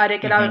 ar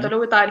jie keliauja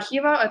toliau į tą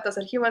archyvą, ar tas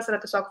archyvas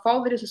yra tiesiog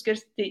folderį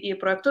suskirstyti į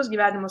projektus,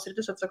 gyvenimo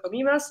sritis,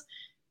 atsakomybės,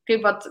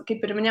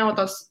 kaip ir minėjau,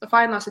 tos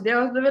fainos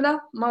idėjos, Dovilė,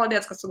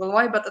 maladėts, kad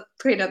sugalvoji, bet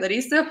tikrai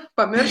nedarysi,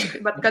 pamiršk,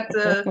 bet kad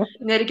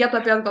nereikėtų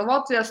apie ant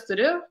galvotų, jas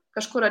turi,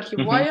 kažkur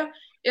archyvuoji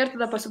ir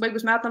tada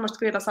pasibaigus metam aš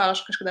tikrai tą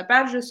sąrašą kažkada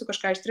peržiūrėsiu,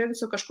 kažką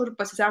ištrinsiu, kažkur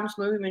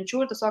pasisemsiu naujų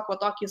minčių ir tiesiog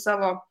tokį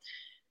savo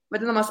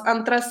vadinamas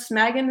antras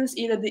smegenis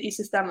įdedi į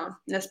sistemą,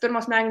 nes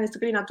pirmas smegenis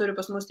tikrai neturi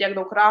pas mus tiek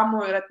daug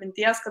ramų ir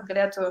atminties, kad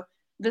galėtų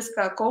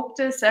viską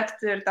kaupti,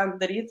 sekti ir ten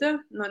daryti,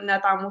 ne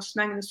tam mūsų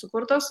smegenys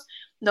sukurtos,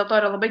 dėl to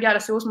yra labai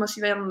geras jausmas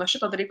vien nuo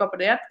šito dalyko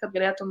pradėti, kad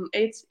galėtum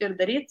eiti ir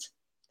daryti,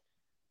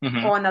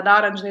 o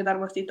nedarant, žinai,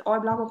 dar mąstyti, oi,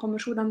 blemo,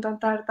 pamiršau ten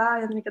tą ir tą,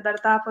 ir reikia dar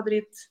tą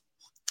padaryti,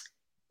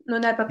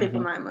 ne apie tai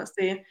planavimas.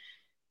 Tai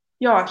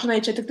jo, žinai,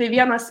 čia tik tai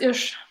vienas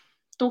iš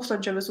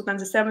 1000 visų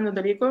ten sisteminių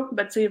dalykų,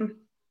 bet tai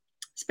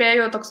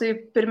spėju toksai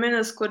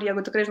pirminis, kur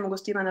jeigu tikrai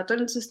žmogus tyna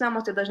neturint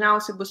sistemos, tai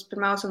dažniausiai bus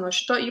pirmiausia nuo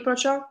šito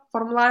įpročio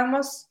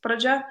formulavimas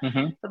pradžia,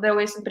 tada jau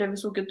eisim prie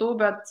visų kitų,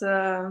 bet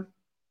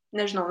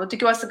nežinau,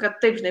 tikiuosi, kad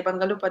taip, žinai,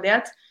 bent galiu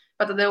padėti,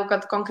 bet tada jau,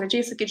 kad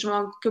konkrečiai sakyti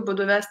žmogui, kokiu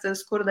būdu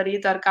vestis, kur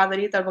daryti, ar ką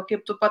daryti, arba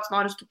kaip tu pats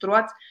nori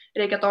struktūruoti,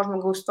 reikia to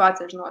žmogaus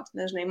situaciją žinoti.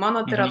 Nežinai,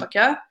 mano tai yra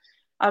tokia,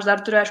 aš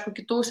dar turiu, aišku,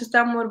 kitų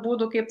sistemų ir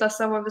būdų, kaip tą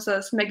savo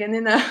visą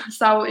smegeninę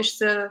savo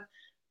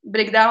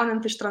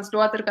breakdowninti,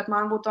 ištransliuoti ir kad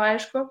man būtų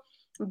aišku.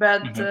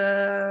 Bet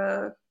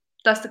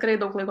tas tikrai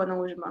daug laiko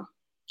neužima.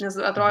 Nes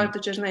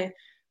atrodytų, čia, žinai,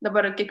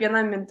 dabar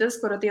kiekviena mintis,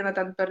 kur ateina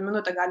ten per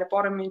minutę, gali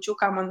porą minčių,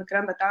 ką man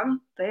krenta ten,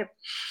 taip.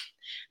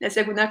 Nes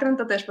jeigu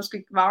nekrenta, tai aš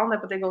paskui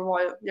valandą apie tai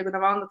galvoju. Jeigu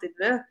ne valandą, tai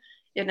 2.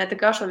 Ir ne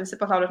tik aš, o visi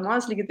pasaulio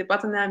žmonės lygiai taip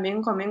pat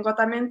minko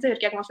tą mintį.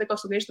 Ir kiek mes laiko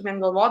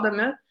sugaištumėm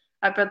galvodami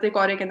apie tai,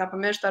 ko reikia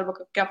nepamiršti, arba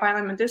kokia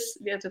faina mintis,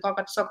 vietoj to,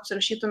 kad tiesiog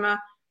užsirašytume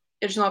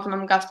ir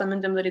žinotumėm, ką su tą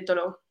mintim daryti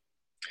toliau.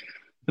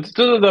 Bet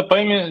tu tada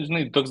paimi,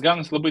 žinai, toks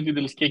gaunasi labai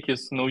didelis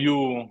kiekis naujų,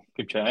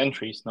 kaip čia,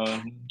 entries,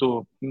 tų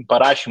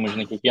parašymų,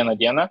 žinai, kiekvieną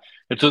dieną.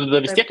 Ir tu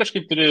tada vis tiek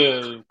kažkaip turi,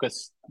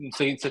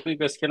 sakai,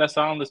 kas kelias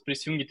valandas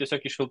prisijungi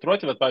tiesiog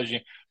išfiltruoti, bet,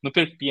 pavyzdžiui,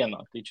 nupirkti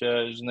pieno. Tai čia,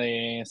 žinai,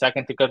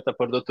 sekantį kartą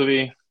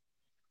parduotuviai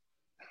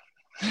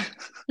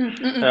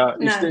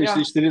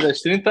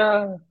ištrintą,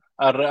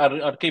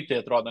 ar kaip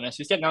tai atrodo, nes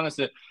vis tiek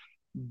gaunasi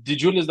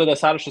didžiulis dada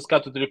sąrašas,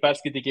 ką tu turi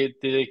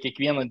perskaityti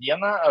kiekvieną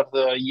dieną,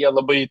 ar jie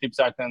labai, taip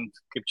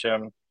sakant, kaip čia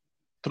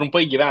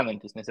trumpai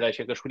gyvenantis, nes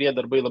reiškia, kažkurie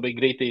darbai labai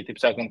greitai, taip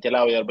sakant,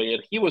 keliauja arba į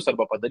archyvus,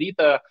 arba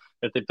padaryta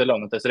ir taip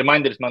toliau. Tas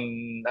reminderis man,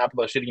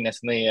 Apple, aš irgi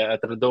nesenai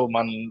atradau,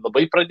 man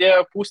labai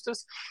pradėjo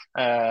pūstis.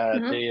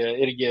 Tai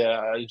irgi,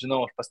 žinau,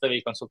 aš pas tavę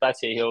į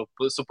konsultaciją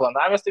jau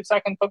suplanavęs, taip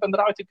sakant,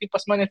 pabendrauti, kaip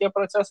pas mane tie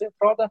procesai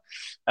atrodo.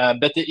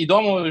 Bet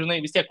įdomu, žinai,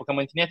 vis tiek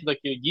pakamantinėti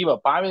tokį gyvą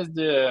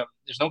pavyzdį.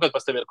 Žinau, kad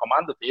pas tavę ir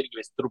komanda, tai irgi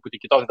vis truputį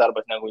kitoks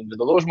darbas negu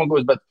individualaus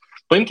žmogaus, bet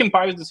paimkim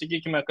pavyzdį,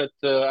 sakykime,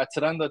 kad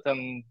atsiranda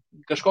ten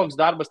kažkoks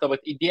darbas, tavo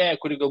idėja,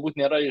 kuri galbūt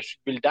nėra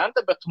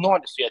išgvildenta, bet tu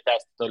nori su ją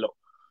tęsti toliau.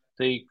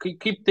 Tai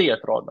kaip tai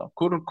atrodo?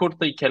 Kur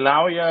tai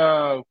keliauja,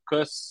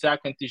 kas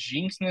sekantis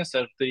žingsnis,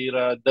 ar tai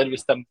yra dar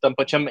vis tam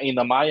pačiam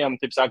einamajam,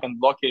 taip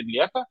sakant, blokė ir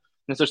lieka?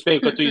 Nes aš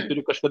spėju, kad tu jį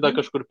turi kažkada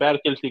kažkur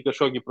perkelti į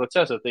kažkokį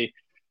procesą. Tai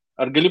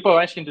ar gali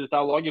paaiškinti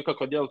tą logiką,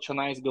 kodėl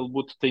čionais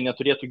galbūt tai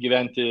neturėtų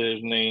gyventi,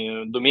 žinai,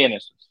 2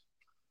 mėnesius?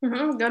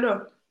 Galiu.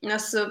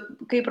 Nes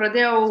kai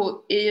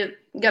pradėjau,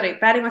 gerai,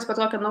 perėjimas per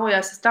tokią naują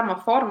sistemą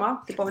formą,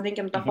 tai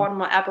pavadinkim tą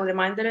formą Apple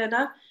Reminderį,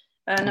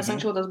 nes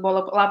anksčiau tas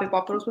buvo labai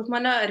populiarus pas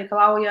mane,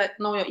 reikalauja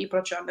naujo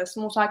įpročio, nes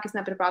mūsų akis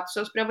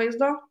nepripratusios prie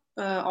vaizdo,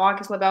 o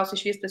akis labiausiai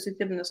išvystas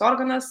jutiminis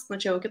organas,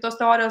 čia jau kitos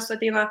teorijos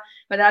ateina,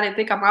 bet realiai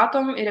tai, ką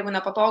matom, ir jeigu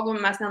nepatogu,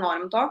 mes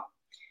nenorim to.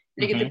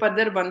 Lygiai taip pat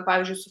dirbant,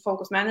 pavyzdžiui, su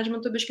focus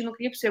managementu biškį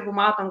nukrypsiu, jeigu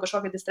matom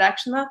kažkokią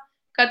distractioną,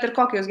 kad ir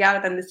kokį jūs gerą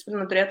ten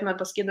discipliną turėtumėt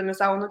pasakydami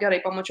savo, gerai,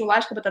 pamačiau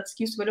laišką, bet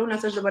atsakysiu vėliau,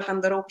 nes aš dabar ten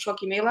darau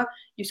kažkokį e-mailą,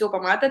 jūs jau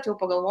pamatėt, jau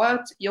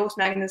pagalvojot, jau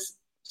smegenis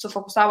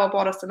sufokusavo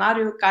porą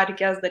scenarijų, ką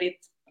reikės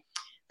daryti.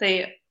 Tai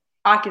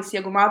akis,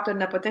 jeigu mato ir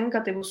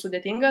nepatinka, tai bus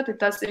sudėtinga, tai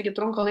tas irgi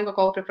trunka laiko,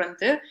 kol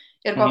pripranti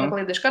ir kokią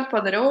klaidą iškart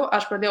padariau,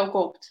 aš pradėjau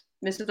kaupti.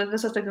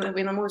 Visas tai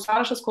einamųjų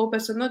sąrašas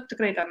kaupėsi,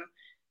 tikrai ten,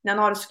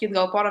 nenoriu sakyti,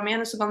 gal porą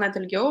mėnesių, gal net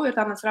ilgiau, ir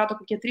ten atsirado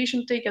kokie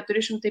 300,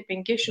 400,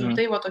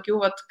 500, va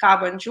tokių va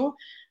kabančių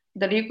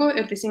dalykų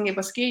ir teisingai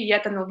pasakai, jie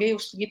ten ilgai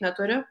užsigyti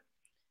neturi.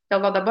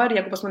 Dėl to dabar,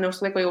 jeigu pas mane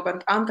užsilaiko jau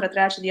bent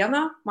 2-3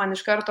 dieną, man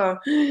iš karto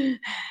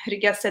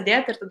reikės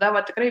sėdėti ir tada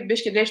va, tikrai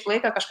biškį gaišti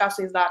laiką kažką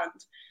su jais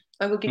darant.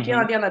 Jeigu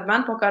kiekvieną dieną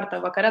bent po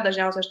kartą, vakare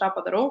dažniausiai aš tą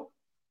padarau,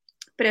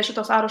 prie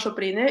šito sąrašo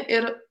prieini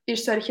ir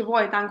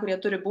išsiarchivuoji ten, kur jie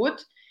turi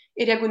būti.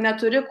 Ir jeigu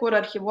neturi kur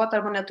archivuoti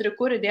arba neturi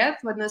kur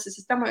įdėti, vadinasi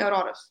sistemoje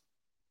eroras.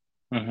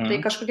 Tai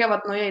kažkokia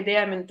nauja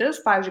idėja,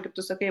 mintis, pavyzdžiui, kaip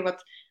tu sakai,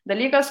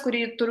 dalykas,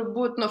 kurį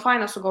turbūt,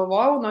 fainą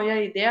sugalvojau, nauja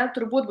idėja,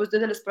 turbūt bus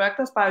didelis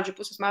projektas, pavyzdžiui,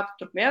 1,5 metų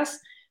trukmės,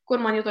 kur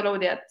man jį toliau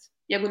dėti.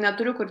 Jeigu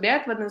neturiu kur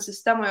dėti, vadinasi,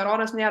 sistemoje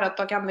eroras nėra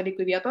tokiam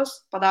dalykui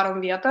vietos,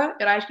 padarom vietą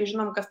ir aiškiai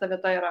žinom, kas ta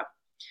vieta yra.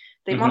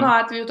 Tai mano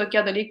atveju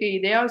tokie dalykai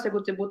idėjos, jeigu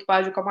tai būtų,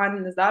 pavyzdžiui,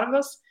 komandinis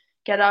darbas,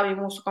 keliauja į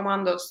mūsų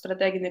komandos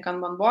strateginį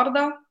Kanban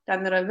boardą,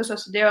 ten yra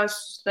visos idėjos,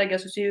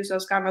 strategijos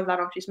susijusios, ką mes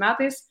darom šiais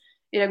metais,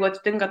 ir jeigu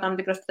atitinka tam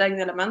tikrą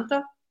strateginį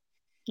elementą,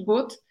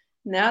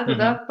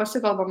 tada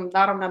pasikalbam,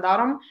 darom,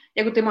 nedarom.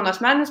 Jeigu tai mano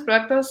asmeninis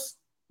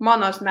projektas,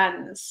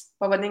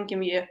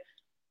 pavadinkim jį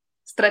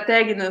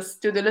strateginis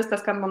to-do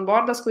listas Kanban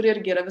boardas, kur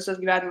irgi yra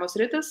visas gyvenimo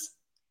sritis,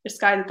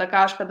 išskaidyta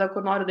ką aš kada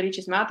kur noriu daryti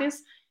šiais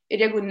metais.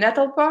 Ir jeigu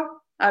netelpa,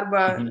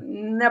 arba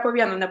ne po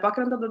vienu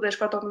nepakrenta, tada iš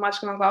karto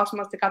automatiškai man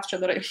klausimas, tai ką tu čia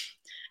darai.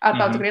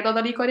 Ar tau tikrai to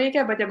dalyko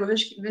reikia, bet jeigu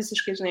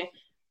visiškai, žinai,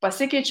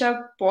 pasikeičia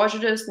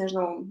požiūris,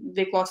 nežinau,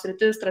 veiklos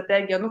sritis,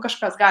 strategija,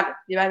 kažkas gali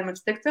gyvenime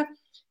atsitikti,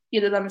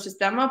 įdedam į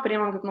sistemą,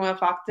 priimam kaip naują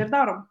faktą ir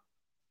darom.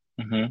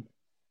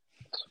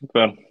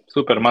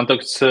 Super. Man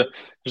toks,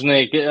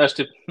 žinai, aš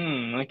taip,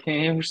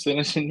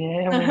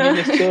 užsirašinėjau.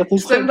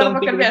 Su dar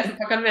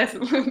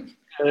pakalbėsim.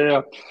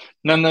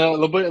 Man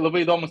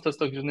labai įdomus tas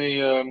toks, žinai,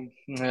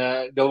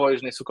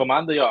 galvoju, žinai, su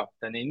komanda,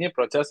 ten eini,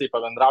 procesai,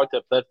 pabendrauti,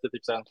 aptarti,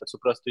 taip sakant, kad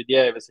suprastų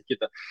idėją, visą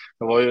kitą.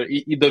 Galvoju,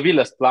 į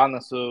Dovilės planą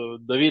su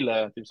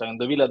Dovilė, taip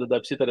sakant, Dovilė tada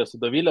apsitarė su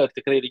Dovilė ir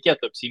tikrai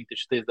reikėtų apsiimti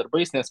šitais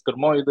darbais, nes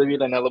pirmoji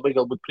Dovilė nelabai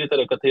galbūt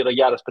pritarė, kad tai yra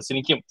geras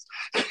pasirinkimas.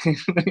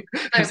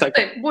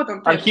 Taip,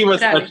 būtent.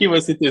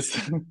 Archyvas įtis.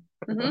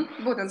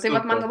 Būtent, tai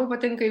man labai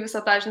patinka į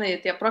visą tą, žinai,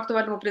 tie projektų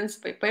valdymo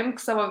principai.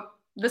 Paimk savo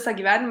visą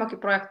gyvenimą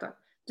kaip projektą.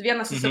 Tu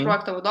vienas esi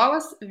projekto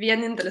vadovas,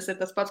 vienintelis ir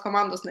tas pats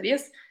komandos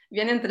narys,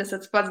 vienintelis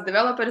tas pats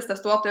developeris,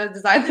 testuotojas,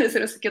 dizaineris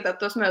ir visą kitą.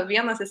 Tu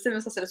vienas esi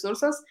visas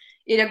resursas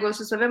ir jeigu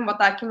su savim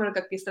tą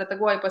akimirką, kai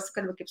strateguoji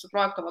pasikalbė kaip su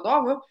projekto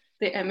vadovu,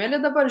 tai Emilį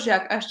dabar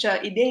žiūrėk, aš čia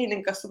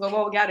idėjininkas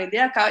sugalvojau gerą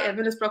idėją, ką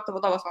Emilis projekto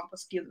vadovas man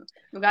pasakytų.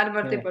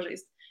 Galima ir taip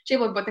pažaisti.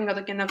 Šiaip labai patinka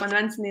tokie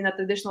nekonvenciniai,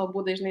 netraditional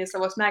būdai, žinai,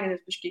 savo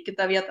smegenis biškį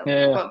kitą vietą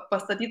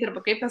pastatyti ir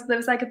kaip nes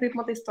tada visai kitaip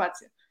matai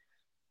situaciją.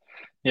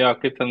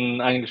 Kaip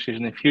ten angliškai,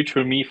 žinai,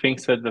 future me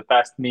thinks that the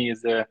past me is,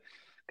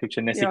 kaip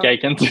čia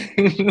nesikeikiant.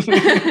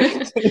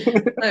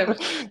 Taip,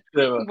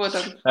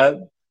 būtent.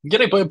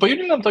 Gerai,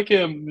 pajudinam tokį,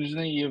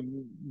 žinai,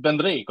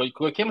 bendrai,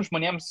 kokiems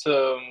žmonėms,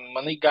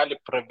 manai, gali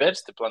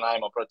praversti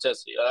planavimo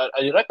procesai.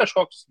 Ar yra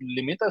kažkoks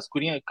limitas,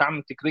 kam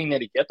tikrai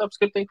nereikėtų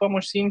apskritai tom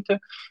užsiimti?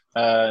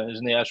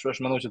 Žinai,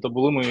 aš manau, čia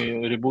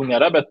tobulumui ribų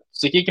nėra, bet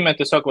sakykime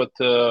tiesiog,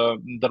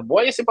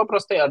 darbuojasi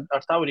paprastai,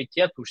 ar tau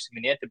reikėtų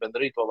užsiminėti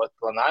bendrai tuo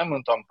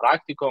planavimu, tom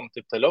praktikom,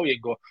 taip toliau,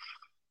 jeigu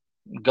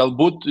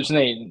galbūt,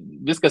 žinai,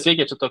 viskas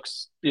veikia, čia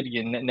toks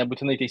irgi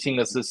nebūtinai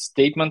teisingas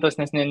statementas,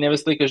 nes ne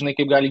visą laiką, žinai,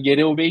 kaip gali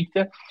geriau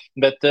veikti,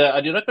 bet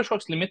ar yra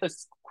kažkoks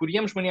limitas,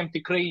 kuriems žmonėms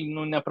tikrai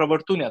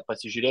nepravartu net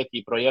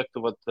pasižiūrėti į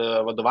projektų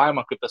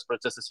vadovavimą, kaip tas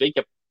procesas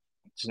veikia,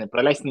 žinai,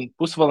 praleisti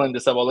pusvalandį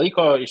savo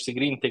laiko,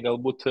 išsigryninti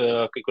galbūt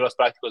kai kurios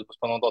praktikos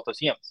bus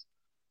panaudotos jiems.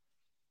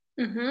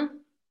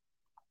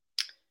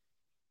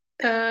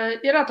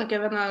 Yra tokia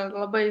viena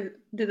labai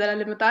didelė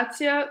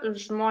limitacija.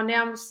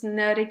 Žmonėms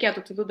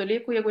nereikėtų tokių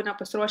dalykų, jeigu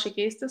nepasiruošia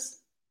keistis.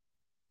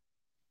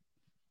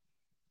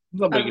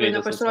 Labai greitai. Arba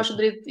nepasiruošia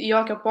daryti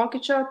jokio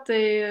pokyčio, tai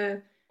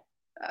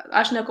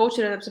aš ne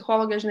coacherė, ne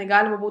psichologė, žinai,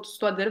 galima būtų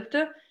su tuo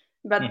dirbti,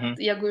 bet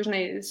jeigu,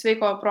 žinai,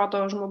 sveiko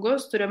proto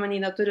žmogus,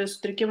 turiuomenį neturi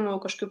sutrikimų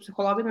kažkokių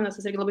psichologinių, nes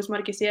tas irgi labai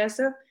smarkiai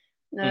siejasi,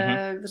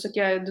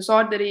 visokie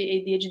disorderiai,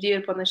 ADHD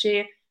ir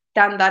panašiai.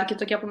 Ten dar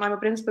kitokie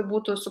planavimo principai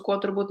būtų, su kuo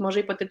turbūt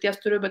mažai patirties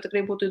turiu, bet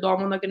tikrai būtų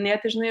įdomu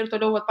nagrinėti, žinai, ir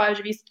toliau,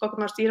 pavyzdžiui, vystyti kokį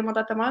nors tyrimą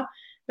tą temą.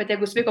 Bet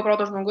jeigu sveiko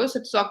proto žmogus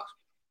ir tiesiog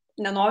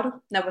nenoriu,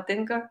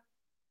 nepatinka,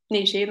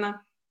 neišeina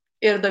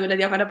ir Dovilė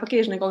nieko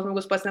nepakeis, žinai, kol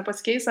žmogus pats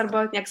nepasikeis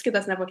arba nieks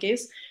kitas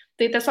nepakeis,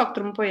 tai tiesiog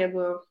trumpai,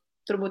 jeigu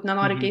turbūt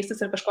nenori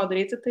keistis ir kažko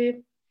daryti, tai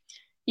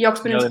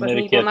joks principas,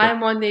 nei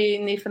planavimo,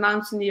 nei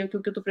finansų, nei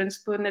jokių kitų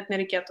principų net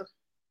nereikėtų.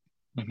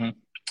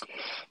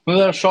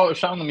 Dar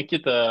šaunam į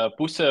kitą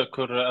pusę,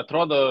 kur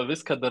atrodo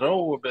viską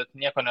darau, bet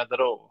nieko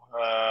nedarau.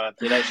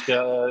 Tai reiškia,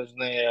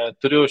 žinai,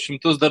 turiu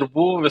 100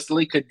 darbų, visą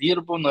laiką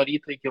dirbu nuo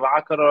ryto iki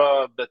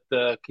vakaro, bet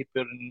kaip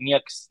ir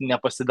nieks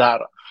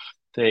nepasidaro.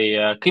 Tai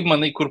kaip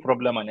manai, kur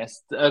problema? Nes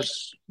aš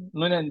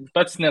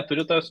pats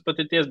neturiu tos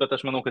patirties, bet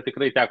aš manau, kad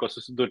tikrai teko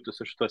susidurti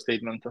su šituo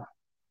statementu.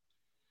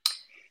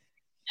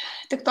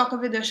 Tik tokio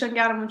video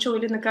šiandien gerą mačiau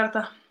eilinį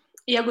kartą.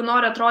 Jeigu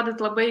nori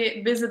atrodyti labai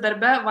busy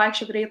darbe,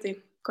 vaikščiok greitai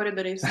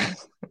koridoriais.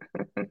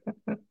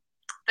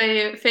 Tai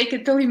fake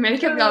it till you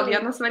make it gal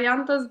vienas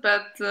variantas,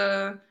 bet,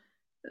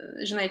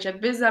 žinai, čia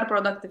busy ar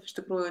productive iš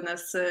tikrųjų,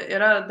 nes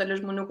yra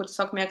dalis žmonių, kur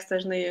tiesiog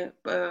mėgsta, žinai,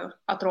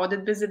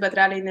 atrodyti busy, bet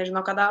realiai nežino,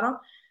 ką daro.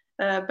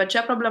 Bet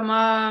čia problema,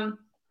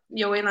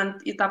 jau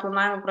einant į tą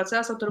planavimo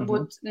procesą,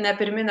 turbūt ne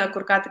pirminė,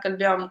 kur ką tik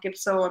kalbėjom, kaip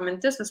savo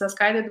mintis, visą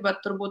skaidyti,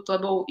 bet turbūt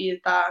labiau į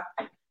tą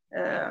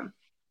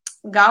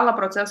galą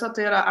proceso,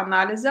 tai yra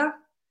analizė.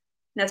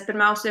 Nes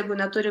pirmiausia, jeigu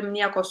neturim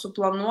nieko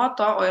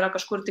suplanuoto, o yra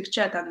kažkur tik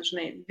čia, ten,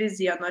 žinai,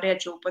 vizija,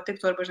 norėčiau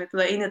patiktų, arba, žinai,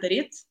 tada eini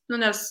daryti,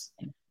 nes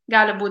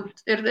gali būti,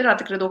 ir yra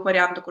tikrai daug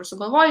variantų, kur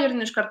sugalvoji ir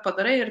iškart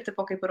padarai, ir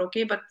tipo kaip ir ok,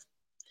 bet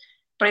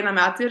praeina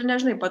metai ir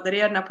nežinai,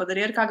 padarai ar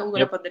nepadarai, ir ką galų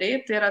galia padarai,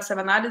 tai yra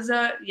savianalizė,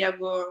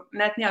 jeigu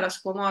net nėra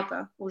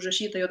suplanuota,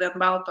 užrašyta juodai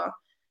ant balto,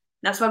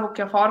 nesvarbu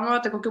kokia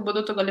forma, tai kokiu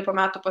būdu tu gali po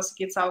metų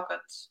pasakyti savo,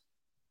 kad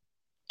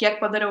kiek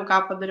padariau,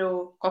 ką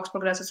padariau, koks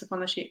progresas ir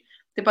panašiai.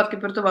 Taip pat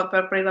kaip ir tu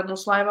per praeitą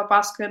mūsų laivą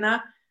pasakoji,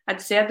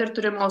 atsisėdi ir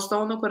turi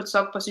milestone, kur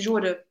tiesiog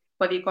pasižiūri,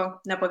 pavyko,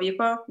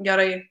 nepavyko,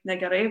 gerai,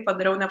 negerai,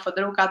 padariau,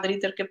 nepadariau, ką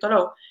daryti ir kaip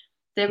toliau.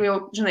 Tai jeigu jau,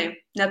 žinai,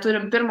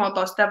 neturim pirmo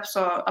to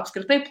stepso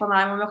apskritai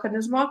planavimo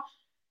mechanizmo,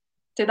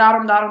 tai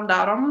darom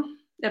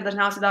ir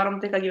dažniausiai darom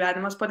tai, ką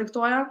gyvenimas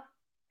padiktuoja.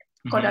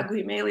 Kolegų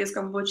e-mailai,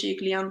 skambučiai,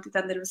 klientai,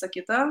 ten ir visa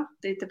kita.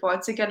 Tai tipo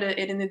atsikeli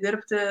ir eini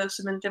dirbti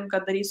su mintim,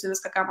 kad darysiu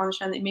viską, ką man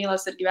šiandien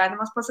e-mailas ir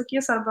gyvenimas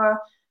pasakys, arba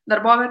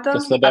darbovietė,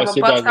 arba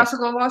pats, ką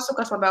sugalvosiu,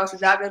 kas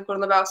labiausiai dega ir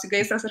kur labiausiai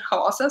gaisras ir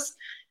chaosas.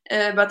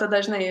 Bet tada,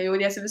 žinai,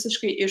 jautiesi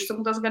visiškai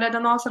išstumtas gale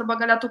dienos arba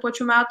gale tų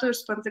pačių metų ir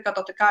supranti, kad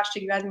tai ką aš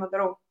čia gyvenimą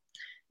darau.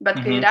 Bet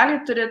kai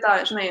realiai turi tą,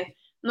 žinai,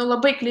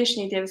 labai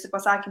klišiniai tie visi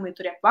pasakymai,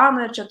 turėk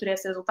planą ir čia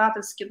turėsi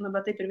rezultatą, sakyt,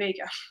 bet taip ir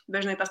veikia.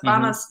 Bet, žinai, tas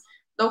planas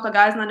daug ką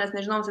gąsdina, nes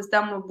nežinom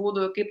sistemų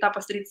būdų, kaip tą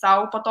pasidaryti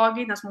savo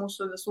patogiai, nes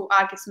mūsų visų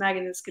akys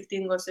smegenys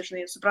skirtingos ir,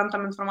 žinai,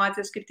 suprantam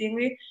informaciją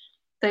skirtingai.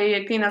 Tai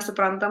kai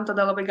nesuprantam,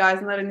 tada labai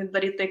gąsdina ir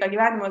daryti tai, ką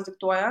gyvenimas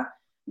diktuoja.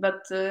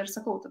 Bet ir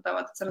sakau,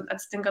 tada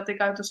atsitinka tai,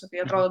 ką tu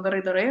sakai, atrodo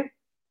darai,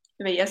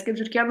 vėjas kaip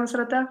žiurkėnas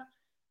rate,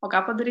 o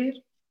ką padarai,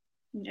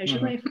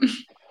 nežinai.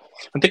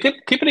 Tai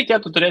kaip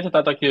reikėtų turėti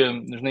tą tokį,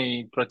 žinai,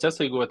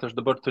 procesą, jeigu aš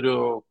dabar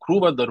turiu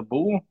krūvą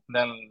darbų,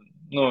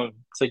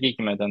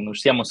 sakykime, ten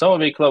užsiemu savo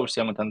veiklą,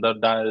 užsiemu ten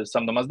dar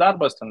samdomas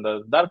darbas, ten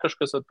dar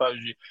kažkas,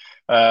 pavyzdžiui,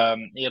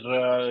 ir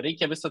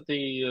reikia visą tai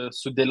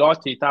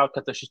sudėlioti į tą,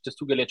 kad aš iš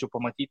tiesų galėčiau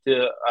pamatyti,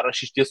 ar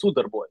aš iš tiesų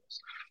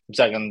darbuojuosi. Taip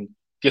sakant,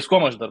 ties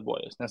kuom aš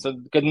darbuojuosi. Nes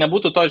kad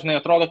nebūtų to, žinai,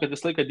 atrodo, kad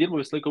visą laiką dirbu,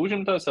 visą laiką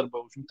užimtas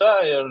arba užimta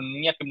ir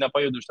niekaip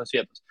nepajudu iš tos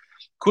vietos.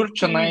 Kur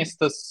čia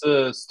tas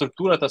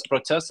struktūra, tas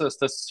procesas,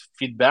 tas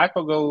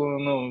feedbacko gal,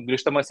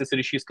 grįžtamasis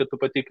ryšys, kad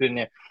tu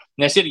patikrini.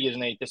 Nes irgi,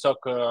 žinai,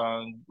 tiesiog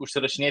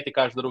užsirašinėti,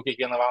 ką aš darau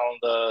kiekvieną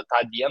valandą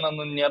tą dieną,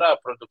 nėra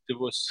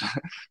produktyvus,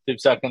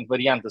 taip sakant,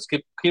 variantas.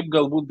 Kaip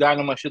galbūt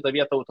galima šitą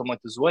vietą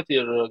automatizuoti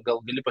ir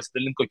gal gali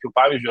pasidalinti kokių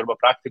pavyzdžių arba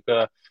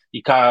praktiką,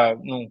 į ką,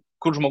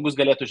 kur žmogus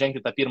galėtų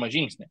žengti tą pirmą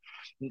žingsnį.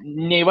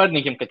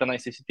 Neįvardinkim, kad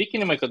tenais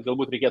įsitikinimai, kad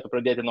galbūt reikėtų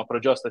pradėti nuo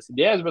pradžios tas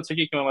idėjas, bet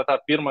sakykime, tą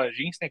pirmą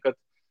žingsnį, kad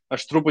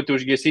aš truputį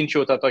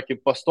užgesinčiau tą tokį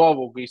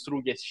pastovų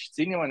gaisrų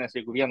gesinimą, nes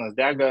jeigu vienas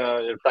dega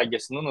ir tą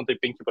gesinu, tai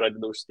 5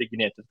 pradeda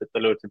užsteiginėti ir taip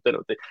toliau, ir taip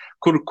toliau. Tai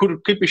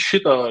kaip iš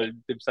šito,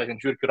 taip sakant,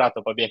 žiūrkių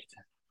rato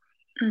pabėgti?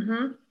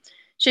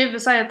 Šiaip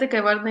visai tai,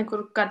 kai vardinai,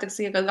 kur ką tik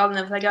sakai, kad gal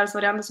ne visai geras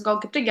variantas, gal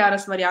kaip tik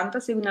geras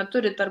variantas, jeigu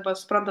neturit arba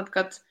suprantat,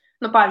 kad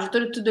pavyzdžiui,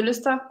 turi to-do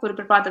listą, kur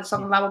pripratę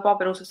tiesiog ant labo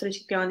popieriaus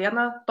susirašyti kiekvieną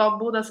dieną, to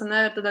būdas,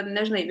 ir tada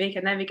nežinai,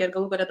 veikia, neveikia ir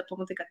galų galėtų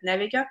pamatai, kad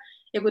neveikia.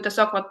 Jeigu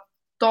tiesiog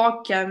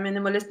tokią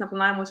minimalistinę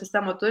planavimo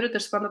sistemą turit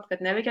ir suprantat,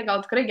 kad neveikia,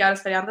 gal tikrai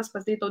geras variantas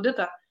pasidaryti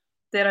auditą.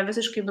 Tai yra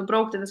visiškai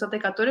nubraukti visą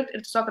tai, ką turit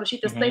ir tiesiog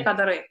rašytis tai, ką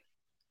darai.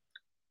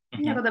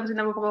 Niekada apie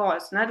tai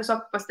nepagalvojus.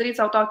 Tiesiog pasidaryti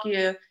savo tokį,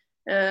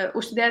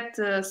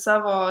 užsidėti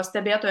savo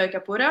stebėtojo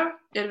kepurę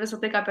ir visą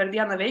tai, ką per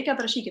dieną veikia,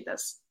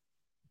 atrašykitės.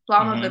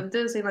 Plano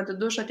dantis, einat į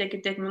dušą tiek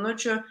ir tiek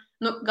minučių,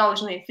 gal,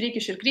 žinai,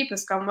 frikiš ir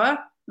krypis skamba,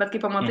 bet kai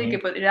pamatai,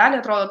 kaip realiai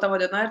atrodo tavo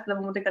diena ir tada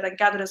pamatai, kad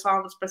 4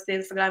 valandas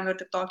prastėjai Instagram'e ir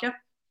TikTok'e,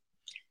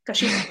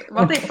 kažkaip,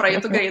 taip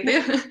praeitų greitai,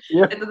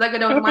 tai tada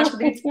gali automatiškai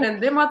daryti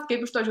sprendimą,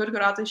 kaip iš to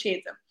žiūrkių rato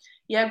išeiti.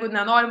 Jeigu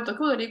nenorim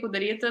tokių dalykų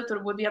daryti,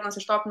 turbūt vienas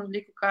iš topinių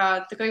dalykų, ką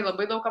tikrai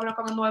labai daug kam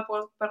rekomenduoju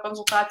per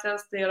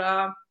konsultacijas, tai yra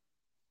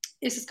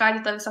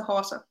įsiskaidyti tą visą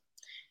chaosą.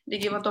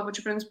 Lygiai tuo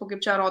pačiu principu,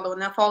 kaip čia rodau,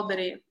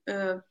 folderiai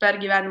per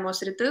gyvenimo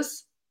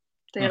sritis.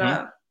 Tai yra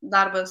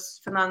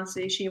darbas,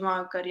 finansai,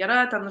 šeima,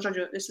 karjera, ten,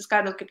 žodžiu,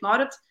 įsiskaidot kaip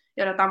norit,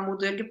 yra tam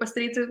būdų irgi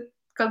pasidaryti,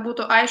 kad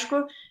būtų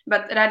aišku,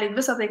 bet realiai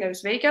visą tai, ką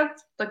jūs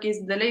veikiat,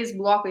 tokiais dideliais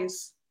blokais,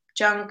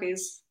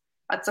 čenkais,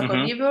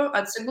 atsakomybių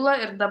atsigula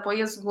ir po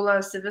jais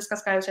gulasi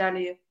viskas, ką jūs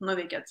realiai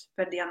nuveikėt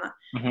per dieną.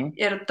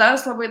 Ir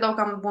tas labai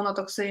daugam būna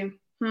toksai,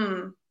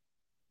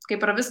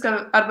 kaip yra viską,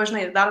 arba,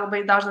 žinai, dar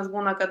labai dažnas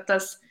būna, kad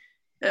tas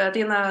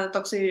ateina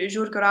toksai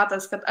žiūrkių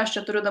ratas, kad aš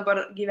čia turiu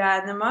dabar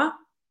gyvenimą,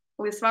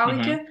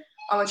 laisvalaikį,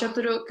 o čia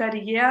turiu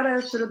karjerą,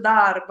 turiu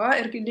darbą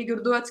ir lyg ir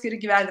 2 atskiri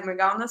gyvenimai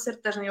gaunasi ir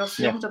dažnai jos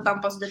sujungti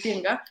tampa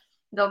sudėtinga.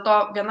 Dėl to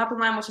viena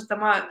planavimo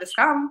sistema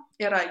viskam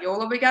yra jau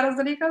labai geras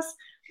dalykas,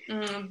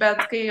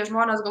 bet kai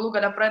žmonės galų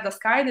gale pradeda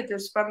skaidyti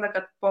ir supranta,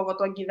 kad po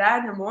to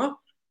gyvenimu,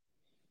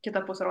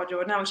 kitą pusę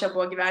rodžiau, o čia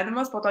buvo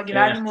gyvenimas, po to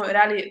gyvenimu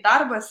realiai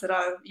darbas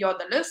yra jo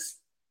dalis,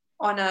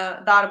 o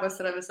ne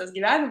darbas yra visas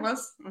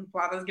gyvenimas,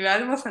 planas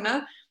gyvenimas,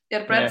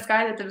 ir pradeda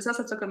skaidyti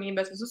visas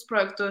atsakomybės, visus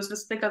projektus,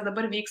 visą tai, kas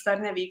dabar vyksta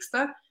ar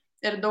nevyksta.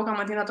 Ir daugam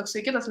ateina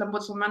toksai kitas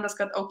lembutis momentas,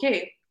 kad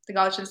tai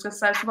gal čia viskas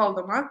visai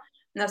suvaldoma,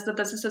 nes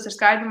tas visas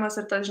išskaidimas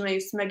ir tas, žinai,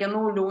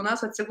 smegenų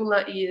liūnas atsigula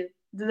į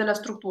didelę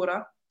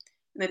struktūrą.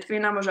 Tikrai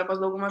nemaža pas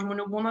daugumą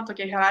žmonių būna,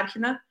 tokia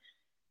hierarchinė.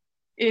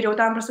 Ir jau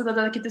ten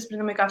prasideda kiti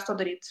sprendimai, ką su to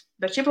daryti.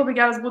 Bet šiaip labai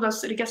geras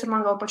būdas, reikės ir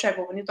man gal pačiai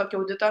pabandyti tokį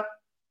auditą.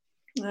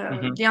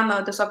 Dieną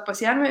tiesiog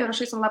pasiemi ir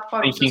rašai ant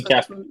lapo.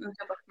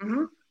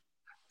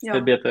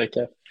 Stebėtojo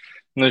Kaip.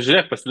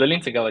 Žiūrėk,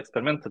 pasidalinsi gal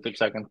eksperimentą, taip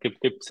sakant,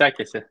 kaip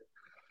sekėsi.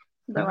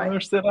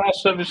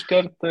 Užsirašom iš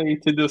karto į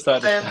TD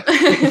sąrašą.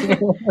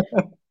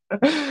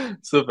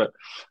 Super.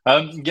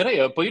 Gerai,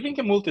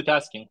 pajudinkim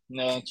multitasking.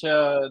 Čia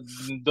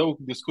daug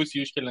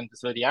diskusijų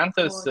iškeliantis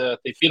variantas.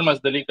 Tai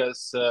pirmas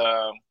dalykas,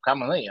 ką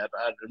manai,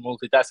 ar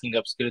multitasking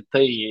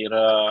apskritai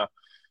yra,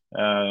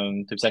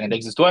 taip sakant,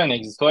 egzistuoja,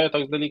 neegzistuoja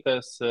toks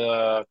dalykas,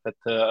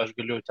 kad aš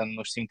galiu ten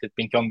užsiimti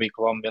 5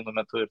 veiklom vienu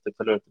metu ir taip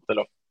toliau, ir taip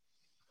toliau.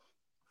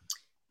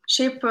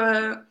 Šiaip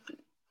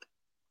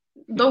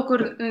daug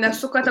kur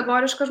nesu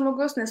kategoriškas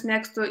žmogus, nes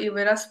mėgstu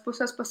įvairias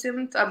pusės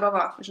pasimti,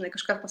 arba žinai,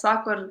 kažkas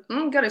pasako ir,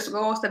 gerai,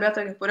 sugalvojau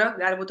stebėtojo kepurę,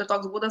 gali būti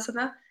toks būdas,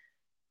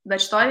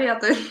 bet šitoje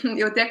vietoje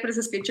jau tiek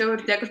prisiskaičiau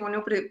ir tiek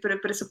žmonių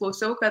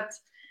prisiklausiau, kad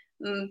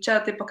čia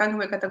tai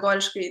pakankamai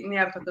kategoriškai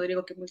nėra tokio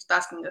dalyko kaip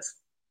multitaskingas.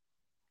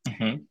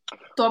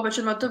 Tuo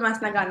pačiu metu mes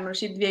negalim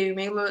rašyti 2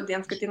 e-mailų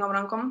dviem skirtingom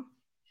rankom,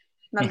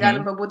 mes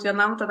galim pabūti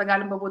vienam, tada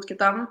galim pabūti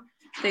kitam,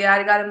 tai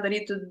galim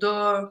daryti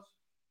 2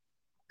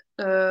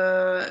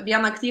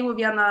 vieną aktyvų,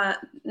 vieną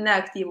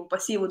neaktyvų,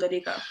 pasyvų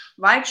dalyką.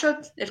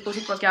 Vaikščiot ir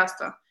klausyti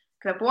podcast'o.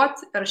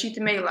 Kvepuot ir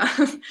rašyti mailą.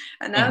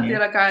 Tai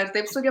yra ką ir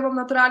taip sugebam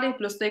natūraliai,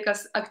 plus tai,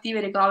 kas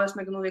aktyviai reikalauja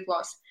smegenų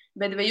veiklos.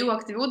 Bet 2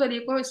 aktyvių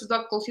dalykų,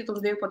 įsivaizduok, klausytum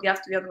 2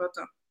 podcast'ų vienu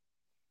metu.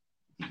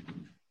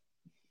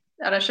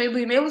 Rašai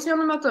 2 e-mailus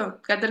vienu metu,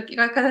 kad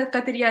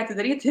ir jie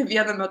atidaryti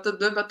vienu metu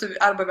 2, bet tu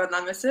arba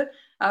vienam esi,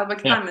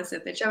 arba kitam esi.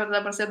 Tai čia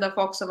tada prasideda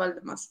fokuso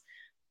valdymas.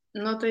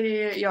 Tai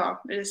jo,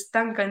 jis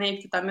tenka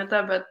neigti tą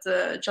mitą, bet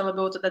čia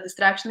labiau tada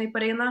distractionai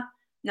pareina,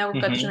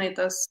 negu kad, žinai,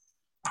 tas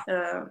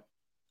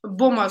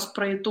bumas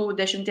praeitų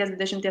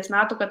 10-20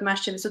 metų, kad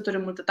mes čia visi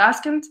turim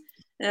multitaskint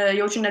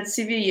jaučiu net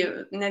CV,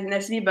 ne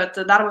CV,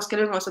 bet darbo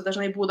skelbimuose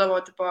dažnai būdavo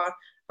tipo,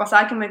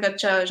 pasakymai, kad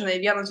čia, žinai,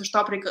 vienas iš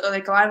top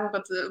reikalavimų,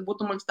 kad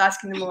būtų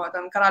multitaskinimo,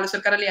 ten karalius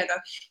ir karalienė.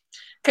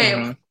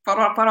 Kaip?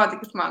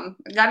 Parodykit man.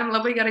 Galim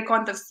labai gerai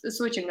context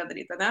switchingą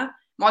daryti, ne?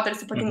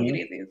 Moteris ypatingai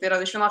greitai. Tai yra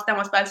iš vienos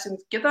temos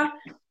persijungti kitą,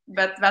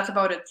 bet that's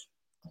about it.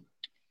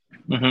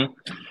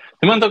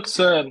 Tai man toks,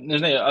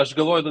 nežinai, aš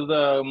galvoju,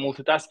 tada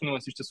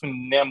multitaskinimas iš tiesų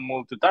ne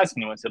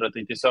multitaskinimas yra,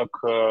 tai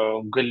tiesiog,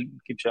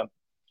 kaip čia,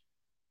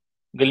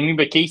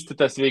 galimybė keisti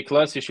tas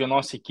veiklas iš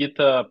vienos į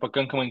kitą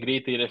pakankamai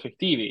greitai ir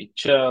efektyviai.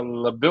 Čia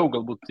labiau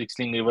galbūt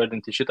tikslingai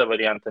vardinti šitą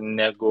variantą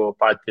negu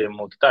patį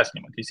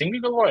multitaskinimą.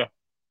 Teisingai galvoju?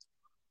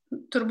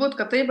 Turbūt,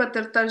 kad taip, bet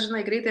ir ta,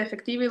 žinai, greitai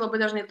efektyviai labai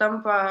dažnai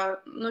tampa,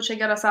 čia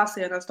gera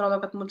sąsaja, nes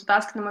atrodo, kad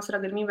multitaskinimas yra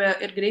galimybė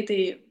ir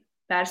greitai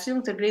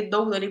persijungti, ir greit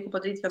daug dalykų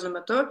padaryti vienu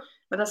metu,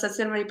 bet tas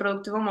atsiremia į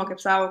produktyvumo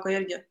kaip savoką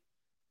irgi.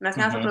 Mes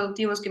nesame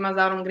produktyvus, kai mes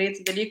darom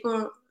greitai dalykų,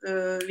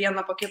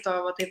 vieną po kito,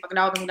 va taip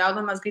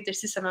gliaudom, mes greitai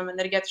išsisemiam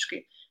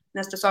energetiškai,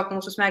 nes tiesiog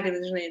mūsų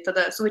smegenys, žinai,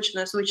 tada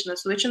switchina,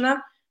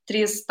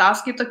 3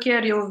 taskai tokie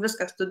ir jau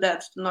viskas tu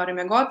dead. Tu nori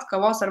miegot,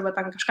 kavos arba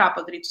ten kažką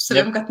padaryti su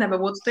savim, kad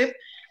nebebūtų taip,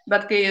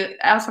 bet kai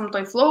esam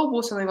toj flow,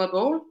 būsenai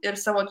labiau ir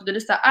savo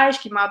to-do-listą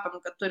aiškiai matom,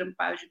 kad turim,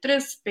 pavyzdžiui,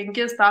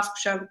 3-5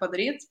 taskus šiandien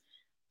padaryti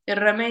ir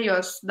ramiai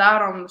juos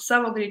darom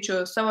savo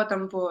greičiu, savo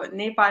tempu,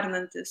 nei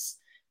parinantis,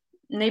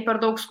 nei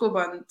per daug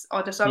skubant,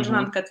 o tiesiog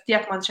žinant, kad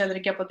tiek man šiandien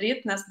reikia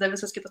padaryti, nes tada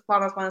visas kitas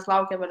planas manęs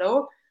laukia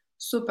vėliau,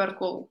 super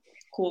cool.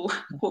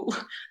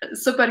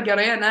 Super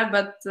gerai, ne,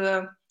 bet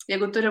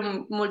jeigu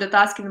turim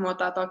multitaskinimo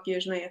tą tokį,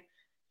 žinai,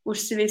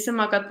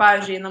 užsiveisimą, kad,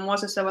 pavyzdžiui,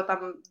 namuosiuose va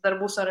tam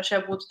darbų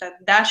sąraše būtų ten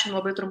 10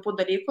 labai trumpų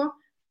dalykų,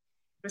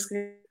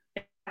 viskai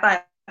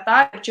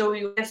ir čia jau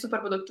yra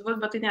super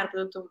produktyvus, bet tai nėra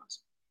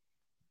produktyvumas.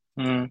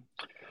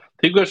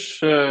 Tai jeigu aš,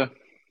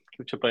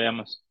 kaip čia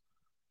paėmus,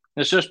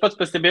 nes aš pats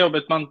pastebėjau,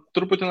 bet man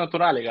truputį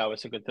natūraliai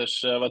gavosi, kad aš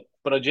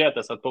pradžioje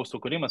tas atpaustų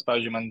kūrimas,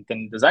 pavyzdžiui, man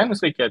ten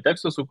dizainus reikėjo,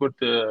 tekstus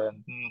sukurti,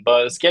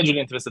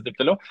 schedulinti visą taip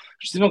toliau.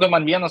 Aš atsimenu, kad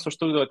man vienas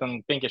užtrukdavo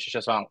ten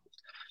 5-6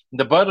 valandas.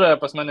 Dabar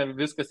pas mane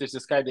viskas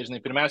išsiskaidė, žinai,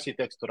 pirmiausiai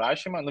tekstų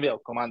rašymą, vėl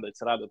komanda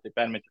atsirado, tai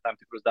permeti tam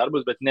tikrus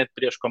darbus, bet net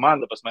prieš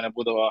komandą pas mane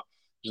būdavo,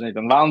 žinai,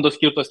 ten valandos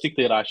skirtos tik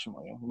tai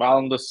rašymui,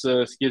 valandos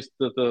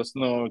skirtos,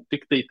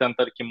 tik tai ten,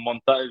 tarkim,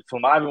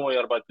 filmavimui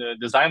arba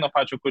dizaino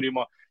pačio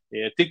kūrimo,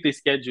 tik tai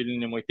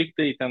schedulinimui, tik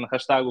tai ten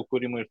hashtagų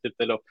kūrimui ir taip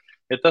toliau.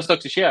 Ir tas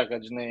toks išėjo,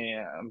 kad,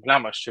 žinai,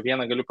 aš čia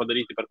vieną galiu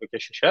padaryti per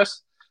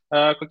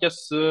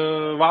kokias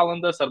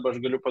valandas, arba aš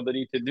galiu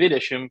padaryti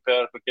 20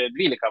 per kokią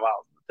 12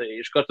 valandų. Tai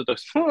iš karto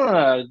toks,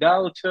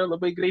 gal čia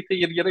labai greitai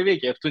ir gerai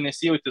veikia. Ir tu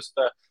nesijauti su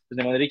ta,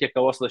 žinai, man reikia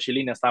kavos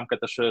lašelinės tam,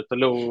 kad aš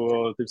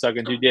toliau, taip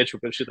sakant, judėčiau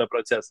per šitą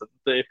procesą.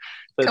 Tai,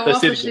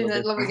 kavos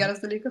lašelinė labai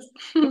geras dalykas.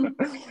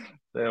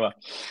 Tai va.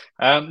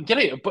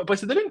 Gerai,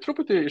 pasidalink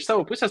truputį iš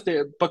savo pusės,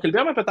 tai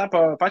pakalbėjome apie tą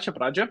pačią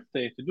pradžią,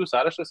 tai to-do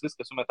sąrašas,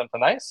 viską sumetam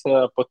tenais,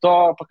 po to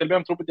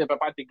pakalbėjom truputį apie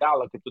patį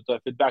galą, kaip tu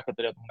tą feedbacką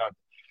turėtum gauti.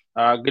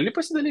 Gali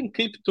pasidalinti,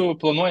 kaip tu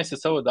planuojasi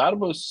savo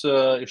darbus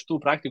iš tų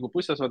praktikų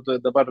pusės, o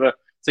dabar,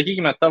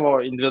 sakykime, tavo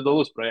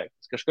individualus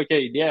projektas, kažkokia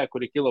idėja,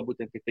 kuri kilo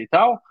būtent tik tai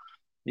tau,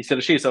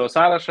 įsirašai savo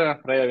sąrašą,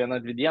 praėjo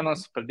 1-2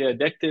 dienos, pradėjo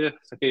degti,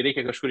 sakai,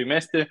 reikia kažkur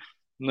įmesti,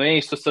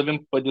 nuėjai su savim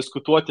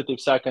padiskutuoti,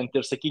 taip sakant,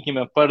 ir,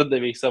 sakykime,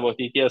 pardavėjai savo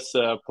ateities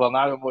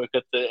planavimui,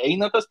 kad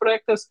eina tas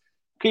projektas,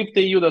 kaip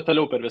tai juda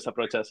toliau per visą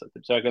procesą.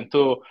 Taip sakant,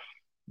 tu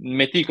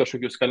meti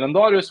kažkokius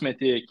kalendorius,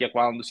 meti kiek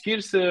valandų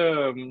skirsi,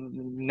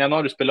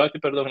 nenoriu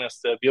spėlioti per daug, nes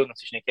bijau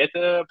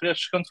nusišnekėti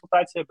prieš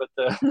konsultaciją,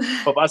 bet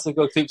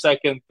papasakok, taip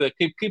sakant,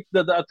 kaip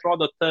tada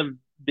atrodo ta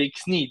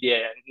veiksni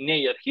idėja, ne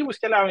į archyvus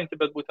keliaujanti,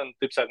 bet būtent,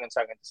 taip sakant,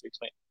 sekantis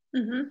veiksmai.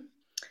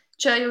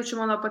 Čia jaučiu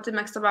mano pati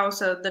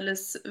mėgstamiausia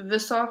dalis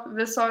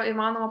viso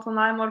įmanomo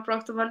planavimo ir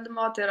projektų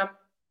valdymo, tai yra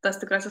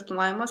tas tikrasis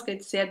planavimas, kai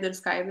sėdi ir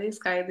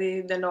skaidai,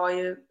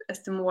 dėlioji,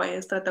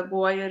 estimuoji,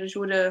 strateguoji ir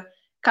žiūri,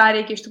 ką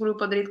reikia iš tikrųjų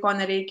padaryti, ko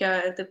nereikia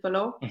ir taip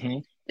toliau.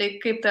 Tai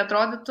kaip tai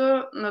atrodytų,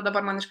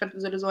 dabar man iškart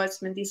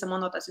vizualizuojasi mintyse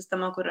mano ta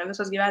sistema, kur yra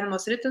visos gyvenimo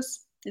sritis,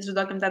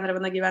 įsivaizduokim, ten yra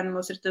viena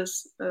gyvenimo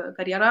sritis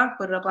karjera,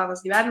 kur yra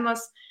planas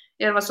gyvenimas,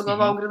 ir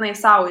sugalvojau grinai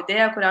savo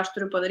idėją, kurią aš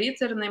turiu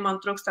padaryti, ir jinai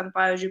man truks ten,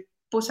 pavyzdžiui,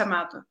 1,5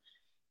 metų.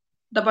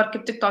 Dabar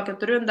kaip tik tokią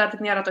turiu, dar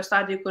tik nėra to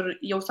stadijų, kur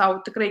jau savo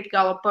tikrai iki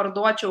galo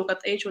parduočiau,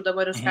 kad eičiau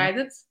dabar ir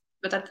skaidyt,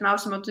 bet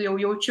artimiausiu metu jau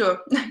jaučiu,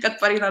 kad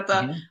pareina ta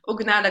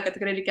ugnelė, kad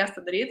tikrai reikės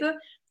tą daryti.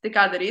 Tai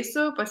ką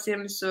darysiu,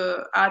 pasiimsiu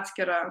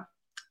atskirą,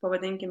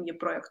 pavadinkim jį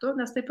projektu,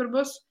 nes taip ir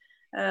bus,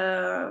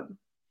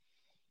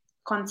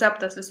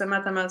 konceptas visame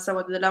tame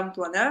savo dideliam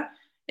plane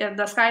ir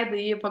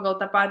daskaidai jį pagal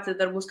tą patį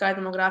darbų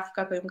skaidimo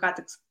grafiką, kai jums ką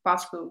tik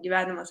pasakojau,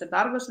 gyvenimas ir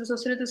darbas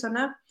visos rytis,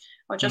 ne?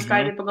 O čia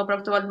skaidai pagal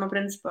projektų valdymo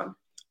principą.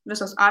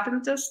 Visos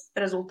apimtis,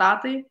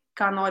 rezultatai,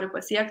 ką nori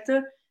pasiekti,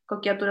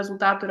 kokie tų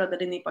rezultatų yra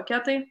daliniai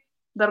paketai,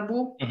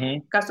 darbų,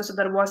 kas tuose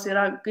darbuose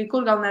yra, kai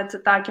kur gal net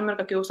tą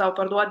akimirką, kai jau savo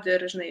parduoti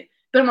ir, žinai,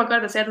 pirmą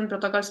kartą sėdint prie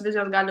tokios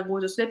vizijos gali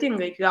būti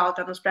sudėtinga iki gal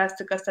ten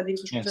nuspręsti, kas ten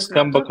vyks už pusės metų.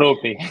 Skamba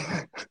kraupiai.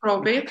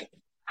 Kraupiai,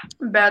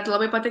 bet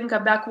labai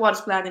patinka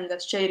backwards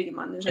planningas, čia irgi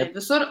man, žinai,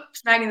 visur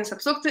smegenis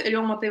apsukti ir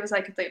jau matai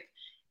visai kitaip.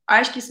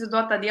 aiškiai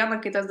įsivaizduoti tą dieną,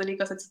 kai tas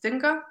dalykas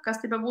atsitinka, kas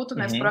tai bebūtų,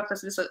 nes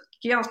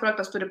kiekvienas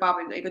projektas turi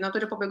pabaigą. Jeigu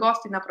neturi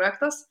pabaigos, tai ne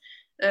projektas.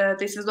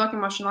 Tai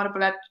įsivaizduokime, aš noriu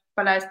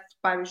paleisti,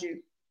 pavyzdžiui,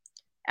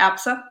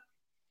 appsą.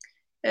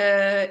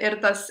 Ir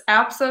tas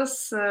appsas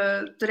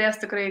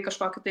turės tikrai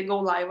kažkokį tai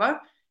go live.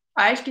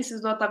 Aiškiai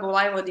įsivaizduoti tą go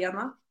live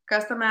dieną,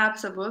 kas tame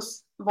appse bus.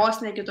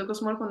 Vos ne iki tokių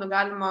smulkmenų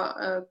galima,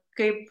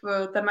 kaip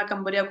tame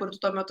kambarė, kur tu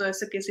tuo metu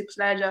esi, kai jisai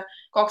pasileidžia,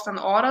 koks ten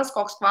oras,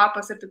 koks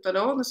kvapas ir taip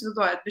toliau,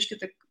 nusivaizduojat, biški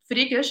tik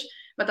freakish,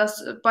 bet tas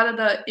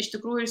padeda iš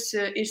tikrųjų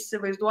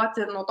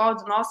įsivaizduoti nuo to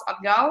dienos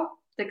atgal,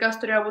 tai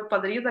kas turėjo būti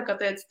padaryta, kad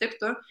tai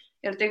atsitiktų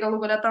ir tai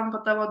galų galia tampa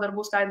tavo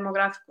darbų skaidimo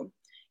grafiku.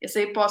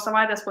 Jisai po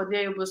savaitės, po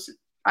 2 bus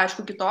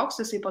aišku kitoks,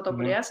 jisai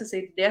patobulės,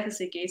 jisai didės,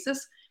 jisai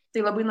keisis.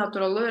 Tai labai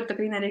natūralu ir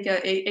tikrai nereikia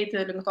eiti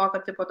link to,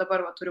 kad tipo,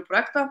 dabar turiu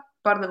projektą,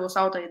 pardaviau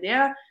savo tą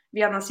idėją,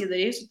 vienas jį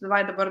darysiu,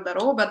 tai dabar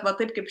darau, bet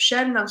taip kaip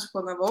šiandien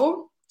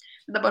suplanavau,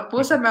 dabar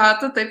pusę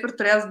metų taip ir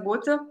turės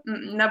būti,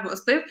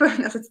 nebus taip,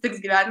 nes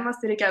atsitiks gyvenimas,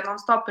 tai reikia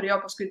non-stop prie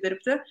jo paskui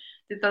dirbti,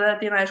 tai tada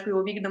ateina, aišku,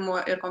 jau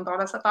vykdymo ir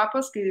kontrolės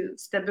etapas, kai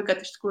stebi,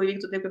 kad iš tikrųjų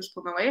vyktų taip, kaip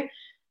suplanavai,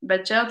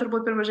 bet čia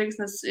turbūt pirmas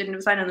žingsnis ir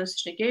visai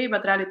nenusišnekėjai,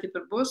 bet realiai taip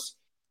ir bus,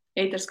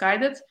 eiti ir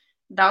skaidyti.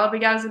 Dar labai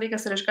geras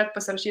dalykas yra iškart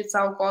pasirašyti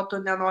savo, ko tu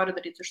nenori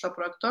daryti iš to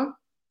projektu.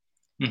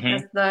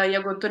 Nes tada,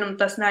 jeigu turim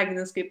tas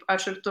smegenis, kaip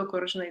aš ir tu,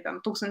 kur, žinai,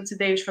 ten 1000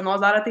 idėjų iš vienos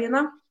dar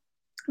ateina,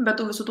 bet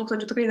tų visų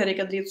 1000 tikrai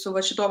nereikia daryti su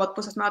šituo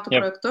pusės metų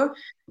projektu,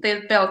 tai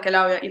vėl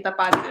keliauja į tą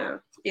patį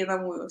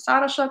einamųjų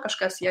sąrašą,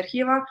 kažkas į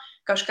archyvą,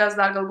 kažkas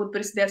dar galbūt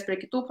prisidės prie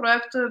kitų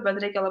projektų,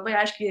 bet reikia labai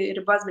aiškiai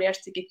ribas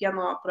brėžti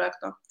kiekvieno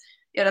projekto.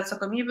 Ir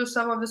atsakomybių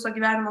savo viso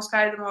gyvenimo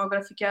skaidimo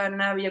grafike,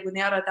 ne, jeigu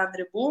nėra ten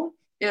ribų,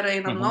 ir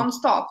einam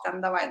non-stop, ten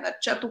davai, dar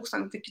čia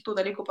 1000 kitų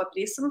dalykų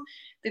padarysim,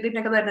 tai taip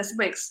niekada ir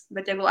nesibaigs.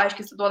 Bet jeigu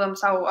aiškiai suduodam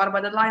savo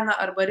arba deadline,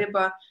 arba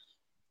ribą,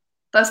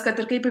 tas, kad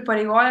ir kaip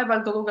įpareigoja,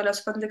 bet galų galia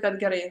supranti, kad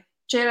gerai,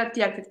 čia yra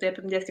tiek tik tai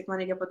apimties, tik man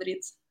reikia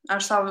padaryti.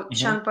 Aš savo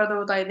šiandien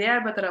pardaviau tą idėją,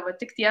 bet yra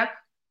tik tiek,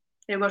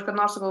 jeigu aš kad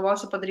nors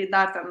sugalvosiu padaryti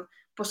dar ten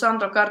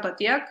 1,5 karto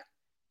tiek,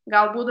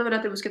 galbūt Dovilė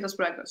tai bus kitas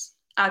projektas,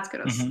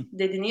 atskiras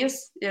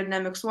dėdinys ir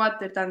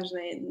nemiksuoti ir ten,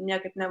 žinai,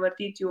 niekaip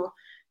nevartyti jų,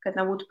 kad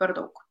nebūtų per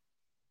daug.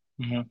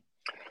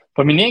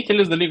 Paminėjai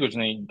kelis dalykus,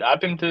 žinai,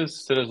 apimtis,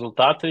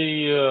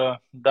 rezultatai,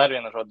 dar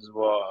vienas žodis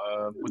buvo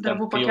būtent...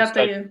 Darbų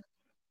paketai,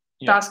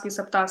 taskais,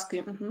 aptaskai.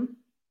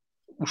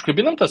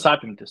 Užkabinam tas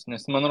apimtis,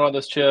 nes man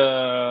rodos čia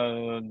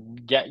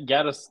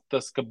geras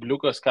tas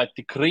kabliukas, ką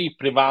tikrai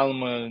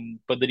privaloma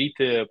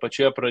padaryti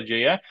pačioje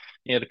pradžioje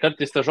ir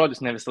kartais tas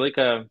žodis ne visą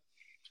laiką,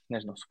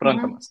 nežinau,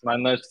 suprantamas.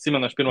 Man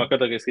atsimenu, aš pirmą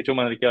kartą, kai skaičiau,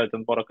 man reikėjo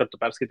ten porą kartų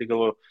perskaityti,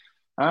 galvoju,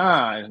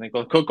 žinai,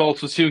 kol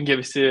susijungia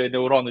visi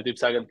neuronai, taip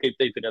sakant, kaip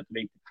tai turėtų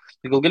veikti.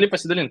 Tai gal gali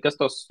pasidalinti, kas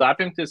tos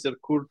apimtis ir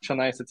kur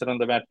čionais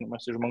atsiranda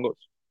vertinimas iš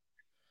žmogaus?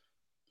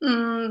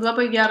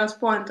 Labai geras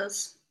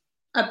pointas.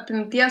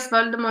 Apimties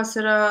valdymas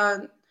yra,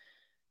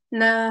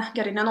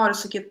 gerai, nenoriu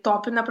sakyti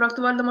topinė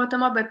projektų valdymo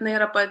tema, bet jinai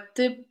yra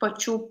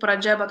pačių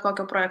pradžia bet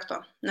kokio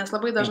projekto. Nes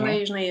labai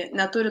dažnai, žinai,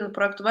 neturint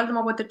projektų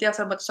valdymo patirties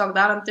arba tiesiog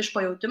darant iš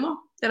pajautimo.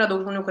 Yra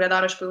daug žmonių, kurie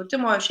daro iš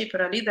pajautimo, šiaip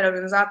yra lyderiai,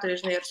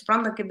 organizatoriai, žinai, ir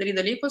supranta, kaip daryti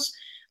dalykus.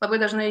 Labai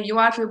dažnai jų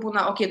atveju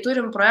būna,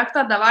 turim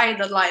projektą, davai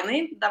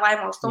deadline'ai, davai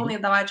milestone'ai,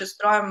 davai čia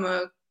sutrojam,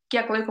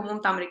 kiek laiko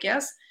mums tam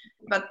reikės,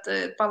 bet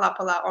pala,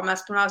 o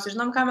mes pirmiausia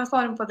žinom, ką mes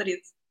norim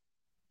padaryti.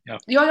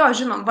 Jo,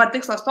 žinom,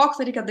 tikslas toks,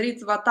 tai reikia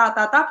daryti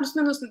tą, plus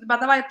minus,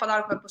 bet davai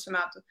padarom per pusę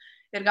metų.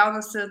 Ir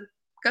gaunasi,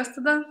 kas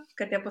tada,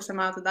 kad tie pusę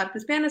metų dar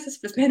plus mėnesis,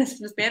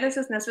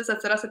 nes vis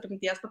atsiras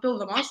apimties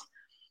papildomos.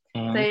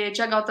 Tai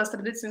čia gal tas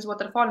tradicinis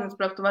waterfallinis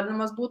projektų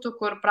valdymas būtų,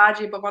 kur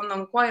pradžiai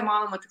pabandom kuo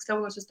įmanoma tiksliau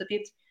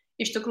nusistatyti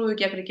iš tikrųjų,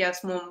 kiek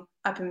reikės mums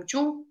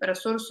apimčių,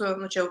 resursų,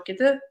 čia jau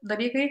kiti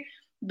dalykai,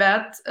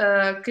 bet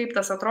kaip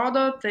tas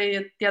atrodo,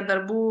 tai tie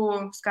darbų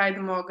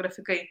skaidimo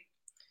grafikai.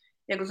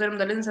 Jeigu turim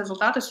dalinis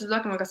rezultatus,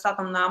 įsivaizduokime, kad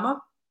statom namą,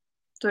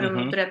 turim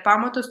turėti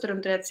pamatus, turim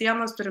turėti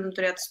sienas, turim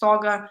turėti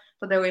stogą,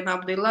 tada jau eina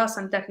apdaila,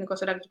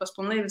 santechnikos, elektrikos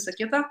planai, visa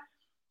kita.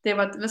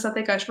 Tai visa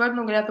tai, ką aš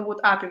vardinu, galėtų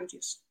būti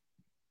apimtys.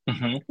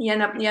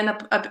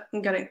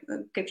 Gerai,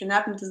 kaip čia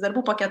neapimtis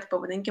darbų paketų,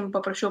 pavadinkim,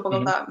 paprašiau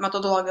pagal tą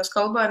metodologijos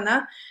kalbą, ar ne,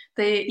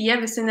 tai jie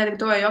visi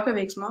nereiktuoja jokio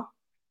veiksmo,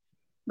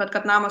 bet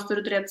kad namas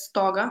turi turėti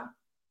stogą,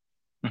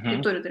 tai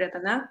turi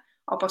turėti, ne,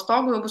 o po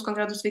stogu jau bus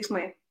konkretus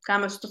veiksmai,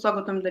 ką mes su to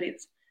stogu turim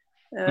daryti.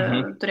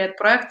 Turėti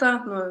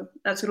projektą,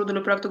 atskirų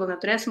dalių projektų gal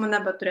neturėsim,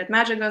 bet turėti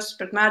medžiagas,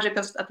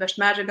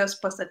 atvežti medžiagas,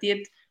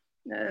 pastatyti,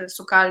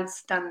 sukalti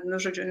ten,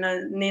 žodžiu,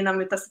 neinam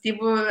į tas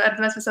statybų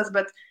erdves visas,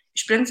 bet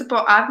iš principo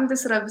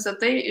apimtis yra visą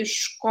tai,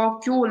 iš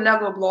kokių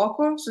Lego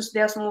blokų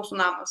susidės mūsų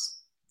namas.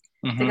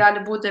 Tai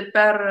gali būti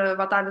per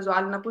tą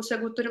vizualinę pusę,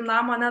 jeigu turim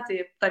namą, ne,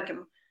 tai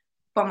tarkim,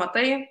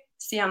 pamatai,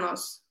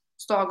 sienos,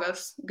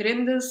 stogas,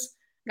 grindis,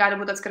 gali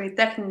būti atskirai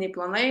techniniai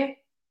planai,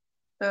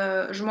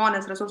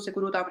 žmonės, resursai,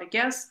 kurių tam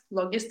reikės,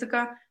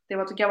 logistika,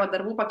 tai tokie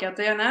darbų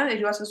paketai, ne,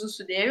 ir juos visus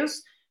sudėjus,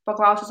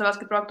 paklausiu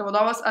savęs kaip projekto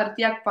vadovas, ar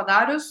tiek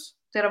padarius,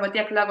 tai yra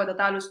tiek Lego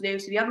detalių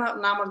sudėjus vieną,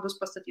 namas bus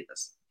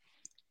pastatytas.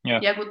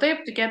 Jeigu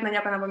taip, tikėtina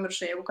nieko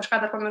nepamiršai. Jeigu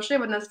kažką dar pamiršai,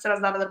 vadinasi, atsiras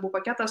dar darbų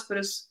paketas,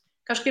 kuris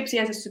kažkaip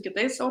siejasi su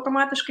kitais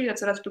automatiškai,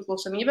 atsiras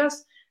priklausomybės,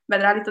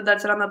 bet realiai tada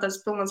atsiranda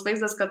tas pilnas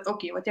vaizdas, kad,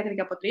 va tiek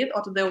reikia padaryti,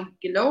 o tada jau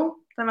giliau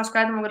tame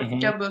skaidimo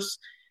grafike bus,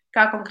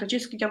 ką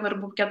konkrečiai su kiekvienu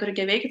darbu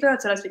reikia veikti,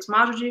 atsiras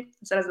veiksmažodžiai,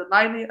 atsiras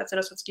deadline'ai,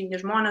 atsiras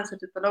atsakingi žmonės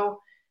ir taip toliau.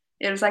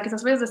 Ir visai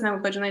kitas vaizdas, negu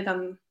kad, žinai, ten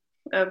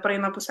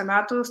praeina pusę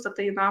metų,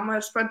 statai į namą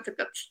ir supranti,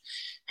 kad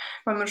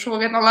pamiršau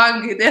vieną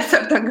langą įdėti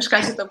ar ten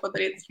kažką kitą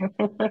padaryti.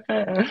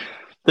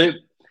 Taip,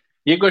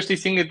 jeigu aš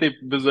teisingai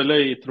taip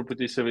vizualiai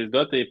truputį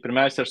įsivaizduoju, tai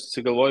pirmiausia, aš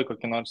susigalvoju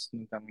kokį nors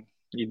ten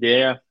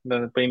idėją,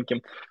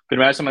 paimkim.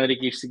 Pirmiausia, man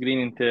reikia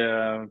išsigryninti,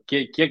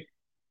 kiek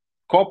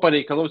ko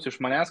pareikalaus iš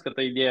manęs, kad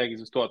ta idėja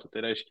egzistuotų.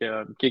 Tai reiškia,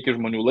 kiek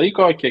iš žmonių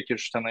laiko, kiek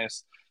iš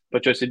tenais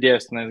pačios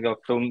idėjas, tenais gal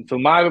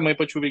filmavimai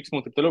pačių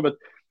veiksmų, taip toliau, bet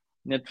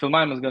net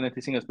filmavimas gal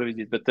neteisingas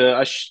pavyzdys, bet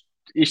aš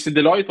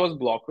išsidėlioju tuos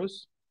blokus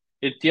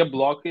ir tie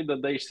blokai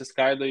tada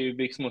išsiskaido į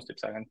veiksmus, taip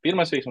sakant.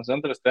 Pirmas veiksmas,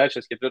 antras,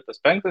 trečias, ketvirtas,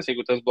 penktas,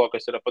 jeigu tas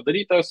blokas yra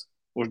padarytas,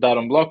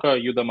 uždarom bloką,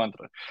 judam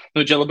antrą.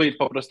 Čia labai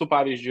paprastų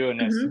pavyzdžių,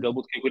 nes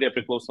galbūt kai kurie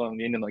priklauso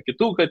vieni nuo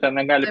kitų, kad ten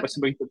negali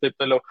pasibaigti taip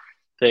toliau.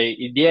 Tai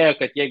idėja,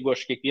 kad jeigu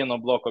aš kiekvieno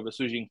bloko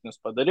visus žingsnius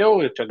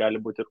padariau, ir čia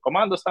gali būti ir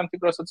komandos tam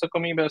tikros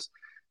atsakomybės,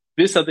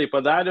 visą tai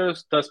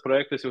padarius, tas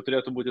projektas jau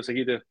turėtų būti,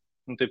 sakyti,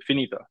 taip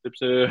finito. Taip,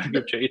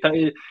 kaip čia,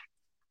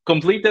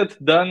 completed,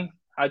 done,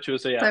 ačiū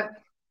visai. Taip,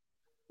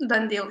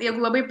 done deal.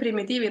 Jeigu labai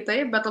primityviai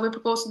taip, bet labai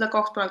priklauso da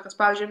koks projektas.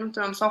 Pavyzdžiui,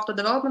 imtumėm software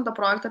developmento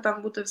projektą,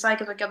 ten būtų visai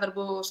kitokie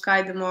darbų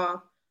skaidimo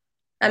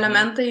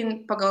elementai.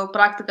 Pagal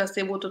praktikas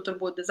tai būtų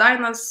turbūt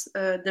dizainas,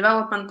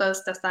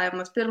 developmentas,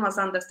 testavimas pirmas,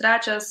 antras,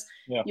 trečias,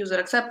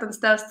 user acceptance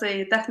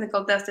testai,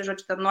 technical testai,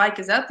 žodžiu, ten nuo A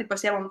iki Z, tai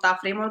pasiemam tą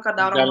frameworką,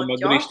 darom galima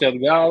grįžti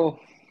atgal.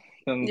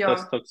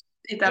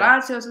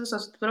 Iteracijos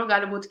visos, turiu,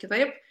 gali būti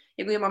kitaip.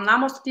 Jeigu imam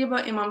namo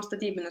statybą, imam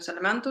statybinius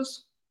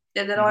elementus,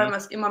 ir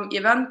dėliojamas, imam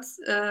event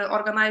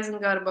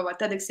organizingą arba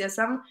TEDx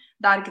CSM,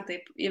 dar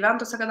kitaip.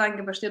 Eventuose,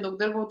 kadangi prieš tai daug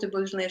dirbau, tai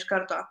bus, žinai, iš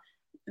karto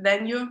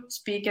venue,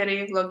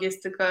 speakeriai,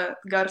 logistika,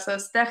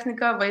 garsas,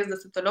 technika,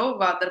 vaizdas ir toliau,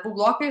 darbų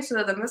blokai,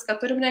 sudedamis, kad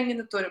turim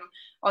renginį, turim.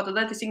 O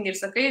tada teisingai ir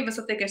sakai,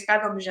 visą tai, kai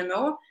skaidom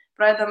žemiau,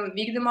 pradedam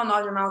vykdymą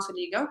nuo žemiausio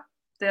lygio.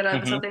 Tai yra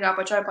visą tai, ką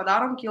pačioje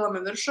padarom, kylam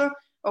į viršų.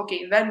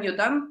 Venue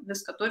done,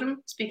 viską turim,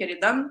 speakeriai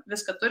done,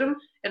 viską turim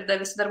ir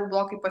visi darbų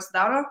blokai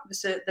pasidaro,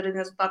 visi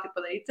dariniai rezultatai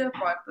padaryti,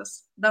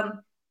 projektas done.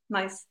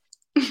 Nice.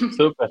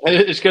 Super.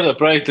 Iš karto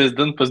projektas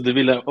done pas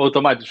Dovilę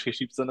automatiškai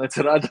šypsena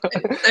atsirado.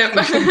 Taip.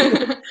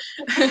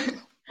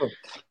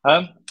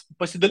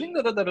 Pasidalink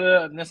dar,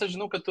 nes aš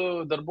žinau, kad tu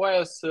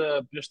darbuojas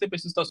prieš tai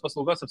pas jūs tos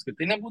paslaugos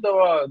apskritai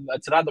nebūdavo,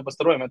 atsirado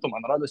pastaruoju metu,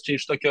 man rodos, čia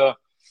iš tokio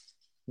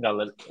gal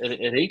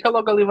reikalo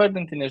gal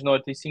įvardinti, nežinau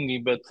ar teisingai,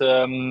 bet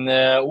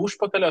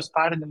užpakalio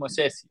spardimo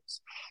sesijos.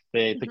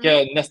 Tai tokia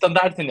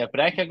nestandartinė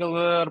prekė gal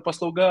ar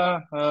paslauga,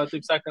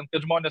 taip sakant,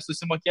 kad žmonės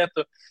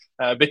susimokėtų,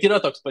 bet yra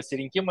toks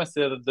pasirinkimas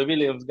ir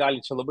Dovilė jums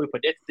gali čia labai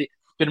padėti. Tai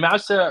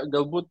pirmiausia,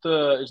 galbūt,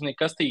 žinai,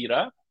 kas tai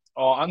yra,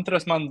 o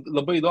antras, man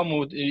labai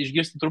įdomu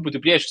išgirsti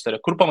truputį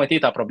priešistorę, kur pamatei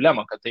tą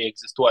problemą, kad tai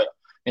egzistuoja.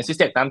 Nes vis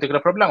tiek tam tikrą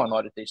problemą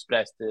norite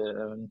išspręsti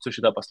su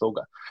šitą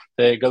paslaugą.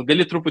 Tai gal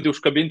gali truputį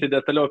užkabinti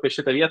detaliau apie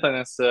šitą vietą,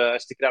 nes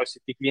aš tikriausiai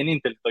tik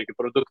vienintelį tokį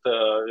produktą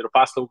ir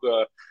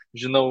paslaugą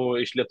žinau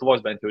iš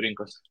Lietuvos bent jau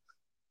rinkos.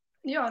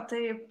 Jo,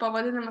 tai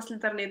pavadinimas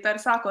literaliai tai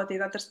ir sako, tai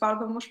net ir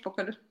spardom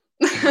užpakalį.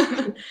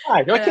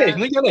 Gerai,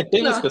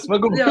 tai viskas,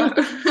 smagu.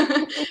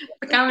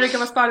 Kam reikia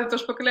paspardyti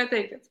užpakalį,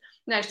 ateikit.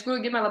 Ne, iš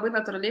tikrųjų gimė labai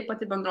natūraliai,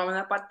 pati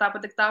bendruomenė tą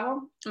padiktavo.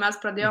 Mes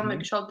pradėjome,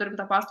 iki šiol turim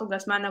tą paslaugą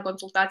asmeninę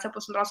konsultaciją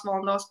 1,5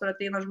 valandos, kur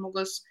ateina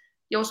žmogus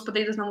jau su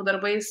padarytais namų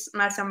darbais,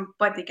 mes jam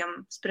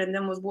pateikiam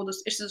sprendimus,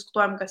 būdus,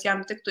 išsidiskutuojam, kas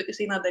jam tiktų,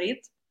 jis eina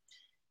daryti.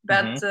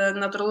 Bet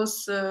natūralus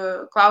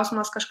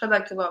klausimas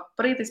kažkada kilo.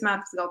 Praeitais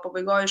metais gal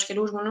pabaigojo iš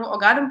kelių žmonių, o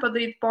galim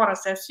padaryti porą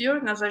sesijų,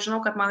 nes aš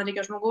žinau, kad man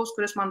reikia žmogaus,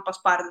 kuris man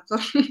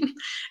paspardytų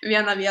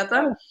vieną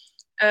vietą.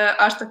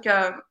 Aš tokia,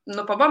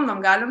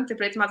 pabandom galim, tai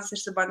praeitais metais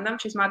išsibandėm,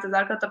 šiais metais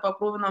dar kartą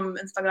paprūvinom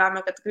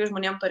Instagram'e, kad tikrai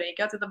žmonėm to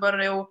reikia, tai dabar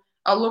jau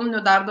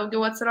alumnių dar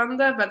daugiau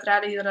atsiranda, bet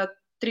realiai yra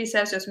 3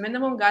 sesijos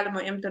minimum,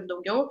 galima imti ir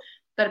daugiau,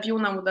 tarp jų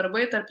namų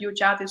darbai, tarp jų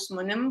chatai su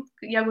manim,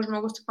 jeigu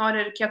žmogus tik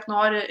nori ir kiek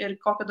nori ir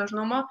kokio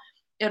dažnumo,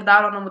 ir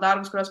daro namų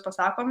darbus, kuriuos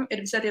pasakom,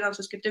 ir visi ateina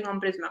su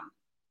skirtingom prizmėm.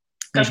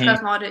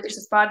 Kažkas nori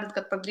išsispardyti,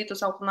 kad padarytų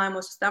savo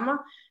planavimo sistemą,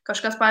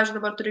 kažkas, pavyzdžiui,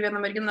 dabar turi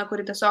vieną merginą,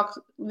 kuri tiesiog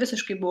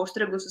visiškai buvo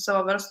užstrigusi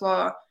savo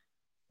verslo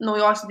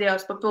naujos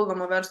idėjos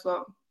papildomo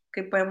verslo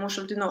kaip pajamų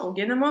šaltinio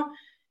auginimo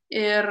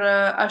ir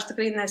aš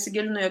tikrai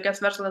nesigilinu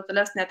jokias verslo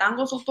detalės, ne ten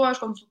konsultuoju, aš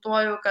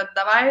konsultuoju, kad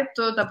davai,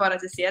 tu dabar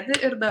atsisėdi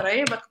ir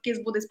darai, bet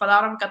kokiais būdais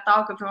padarom, kad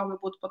tau kaip žmogui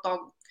būtų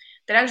patogu.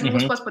 Tai reiškia,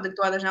 žmogus pats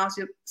padiktuoja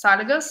dažniausiai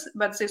sąlygas,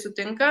 bet jisai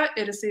sutinka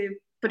ir jisai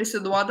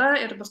prisiduoda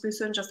ir paskui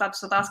siunčia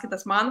status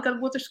ataskaitas man, kad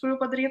būtų iš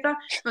tikrųjų padaryta.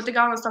 Tai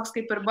gaunas toks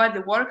kaip ir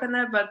body work,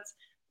 ne, bet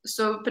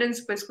su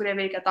principais, kurie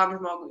veikia tam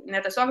žmogui. Ne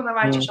tiesiog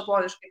davai čia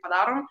šabloniškai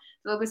padarom,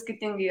 tai labai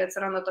skirtingai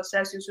atsiranda tos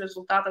sesijos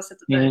rezultatas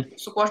ir tada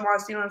su kuo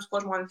žmonės įmė ir su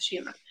kuo žmonės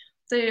išeina.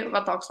 Tai va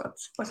toks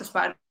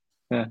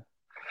pasispardė.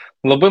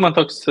 Labai man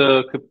toks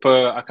kaip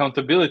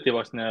accountability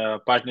vos ne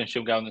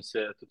partnership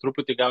gaunasi. Tu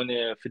truputį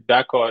gauni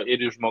feedbacko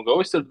ir iš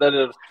žmogaus, ir dar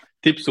ir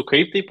tipsų,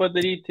 kaip tai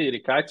padaryti, ir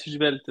į ką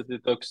atsižvelgti. Tai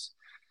toks,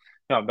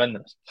 jo,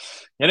 bendras.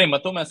 Gerai,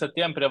 matau, mes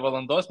artėjom prie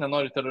valandos,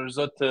 nenoriu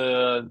terrorizuoti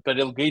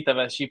per ilgai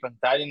tavęs šį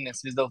penktadienį,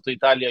 nes vis dėlto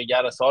Italijoje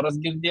geras oras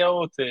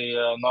girdėjau, tai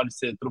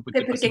norisi truputį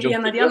Kaip ir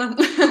kiekvieną dieną.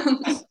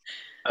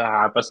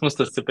 Pas mus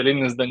tas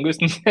cepelininis dangus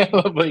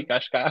nelabai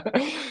kažką.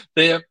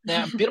 Tai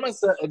pirmas,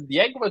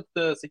 jeigu,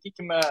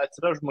 sakykime,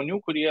 atsiras žmonių,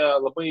 kurie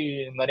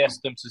labai norės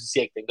su tim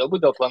susisiekti,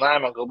 galbūt dėl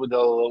planavimo, galbūt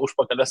dėl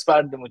užpakalio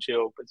spardymų, čia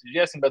jau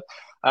pasižiūrėsim, bet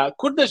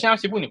kur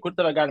dažniausiai būni, kur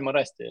tave galima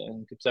rasti,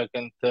 kaip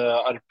sakant,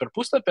 ar per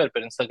puslapį, ar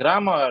per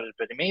Instagramą, ar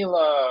per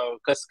e-mailą,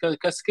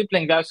 kaip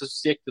lengviausia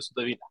susisiekti su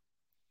Dovilė?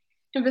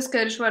 Viską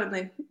ir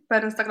išvardinai.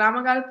 Per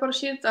Instagramą galite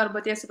parašyti, arba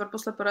tiesiai per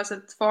puslapį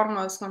rasit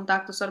formas,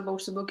 kontaktus, arba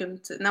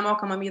užsibukinti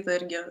nemokamą mytą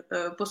irgi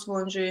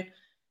pusvalandžiui.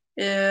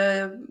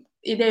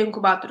 Idėjų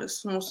inkubatorius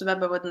mūsų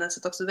webe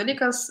vadinasi toks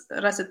dalykas,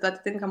 rasit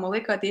atitinkamą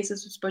laiką,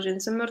 ateisit,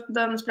 susipažinsim ir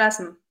tada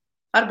nuspręsim.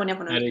 Arba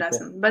nieko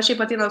nenuspręsim. Bet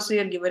šiaip ateina su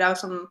irgi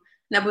vairiausiam,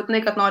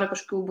 nebūtinai, kad nori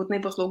kažkokių būtinai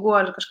paslaugų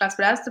ar kažką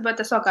spręsti,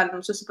 bet tiesiog galim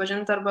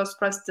susipažinti arba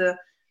suprasti,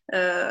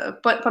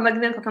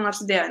 panagrinėti kokią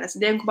nors idėją, nes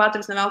idėjų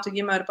inkubatorius ne veltui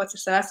gimė ir pats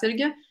iš savęs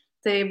irgi.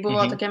 Tai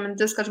buvo tokia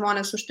mintis, kad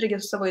žmonės užstrigė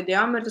su savo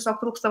idėjom ir tiesiog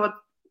trūksta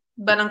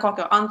belen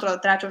kokio antro,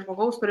 trečio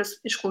žmogaus, kuris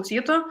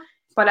išklausytų,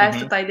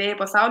 paleistų tą idėją į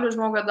pasaulį ir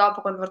žmogui atgal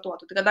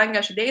pakonvertuotų. Tai kadangi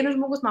aš idėjinis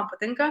žmogus, man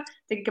patinka,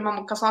 tai kai man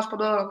kas nors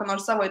paduoda kokią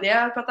nors savo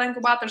idėją apie tą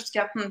inkubatorių, aš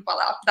tokia,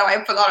 palauk, davai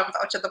padarom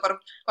tau čia dabar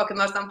kokį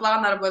nors ten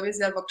planą arba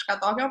viziją arba kažką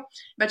tokio.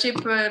 Bet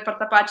šiaip per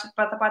tą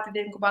patį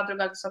idėjų inkubatorių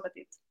gali tiesiog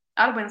ateiti.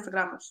 Arba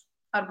Instagramas,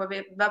 arba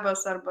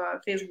webas, arba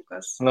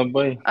Facebookas,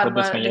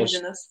 arba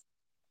LinkedInas.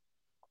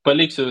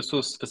 Paliksiu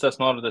visas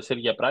nuorodas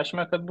irgi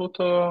aprašymę, kad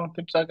būtų,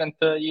 taip sakant,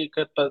 jį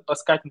kad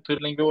paskatintų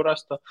ir lengviau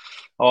rastų.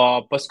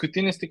 O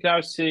paskutinis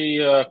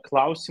tikriausiai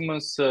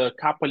klausimas,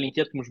 ką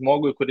palinkėtum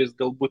žmogui, kuris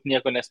galbūt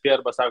nieko nespėja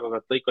arba sako,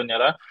 kad laiko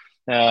nėra,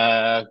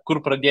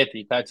 kur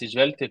pradėti, į ką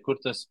atsižvelgti, kur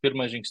tas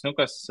pirmas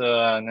žingsniukas,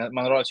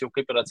 man rodos jau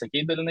kaip ir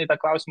atsakei dalinai tą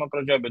klausimą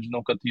pradžioje, bet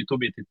žinau, kad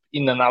YouTube'ai taip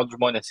in and out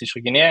žmonės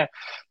išvaginėja,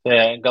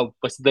 gal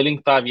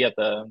pasidalink tą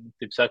vietą,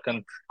 taip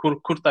sakant,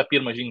 kur tą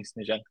pirmą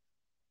žingsnį žengti.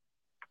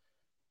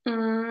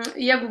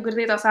 Jeigu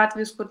girdai tos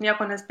atvejus, kur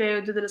nieko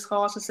nespėjau, didelis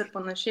chaosas ir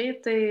panašiai,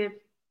 tai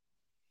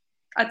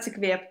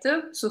atsikvėpti,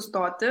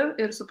 sustoti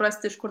ir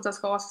suprasti, iš kur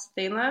tas chaosas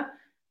ateina,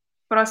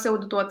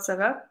 prasiaudituoti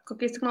save,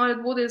 kokiais tik norit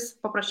būdais,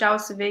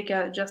 paprasčiausiai veikia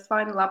just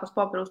fine, lapas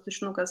popieriaus,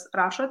 tušinukas,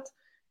 rašot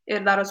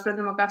ir daro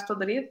sprendimą, ką su to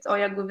daryti, o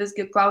jeigu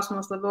visgi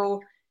klausimas labiau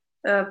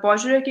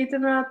požiūrio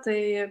keitime, tai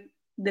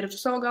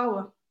dirbsiu savo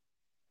galvą.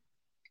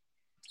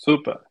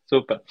 Super.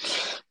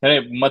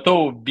 Gerai,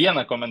 matau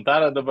vieną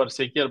komentarą dabar,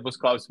 sveiki, ir bus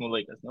klausimų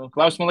laikas.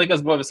 Klausimų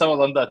laikas buvo visa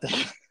valanda. Tai...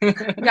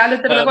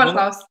 Galite ir dabar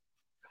klausti.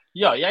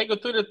 Jo, jeigu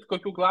turit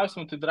kokių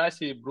klausimų, tai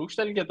drąsiai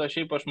brūkštelkit, o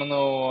šiaip aš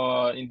manau,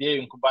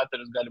 idėjų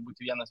inkubatorius gali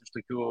būti vienas iš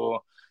tokių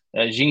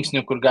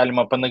žingsnių, kur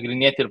galima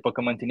panagrinėti ir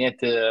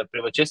pakamantinėti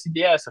privačias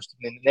idėjas. Aš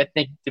net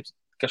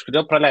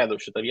kažkodėl praleidau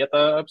šitą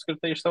vietą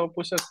apskritai iš savo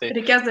pusės. Tai,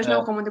 reikės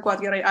dažniau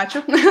komunikuoti, gerai,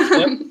 ačiū.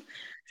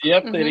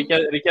 Taip, tai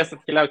reikės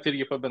atkeliauti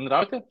irgi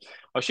pabendrauti.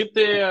 O šiaip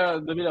tai,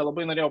 Dovilė,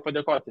 labai norėjau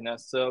padėkoti,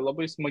 nes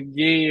labai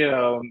smagiai,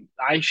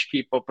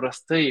 aiškiai,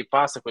 paprastai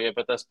pasakoja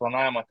apie tas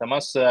planavimo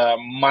temas.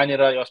 Man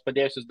yra jos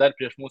padėjusius dar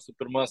prieš mūsų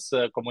pirmas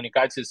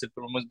komunikacijas ir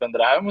pirmus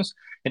bendravimus.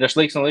 Ir aš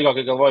laiks nuo laiko,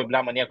 kai galvoju,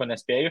 blema, nieko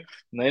nespėju,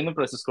 einu,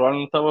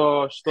 prasiskrolinu tavo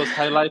šitos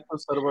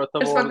highlights arba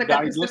tavo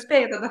gaidus.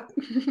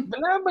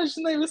 Blema,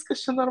 žinai,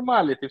 viskas čia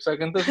normaliai, taip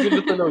sakant, aš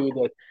galiu toliau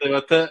judėti.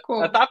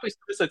 Tai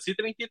etapais vis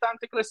atsitrenki į tam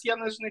tikras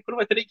sienas, žinai,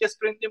 kur reikia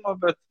sprendimo,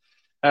 bet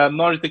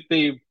noriu tik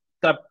tai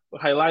tą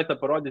highlightą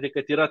parodyti,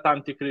 kad yra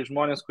tam tikrai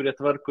žmonės, kurie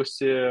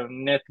tvarkosi,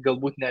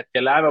 galbūt net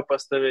keliavę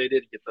pas tave ir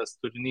irgi tas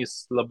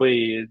turinys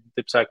labai,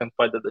 taip sakant,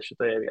 padeda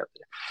šitoje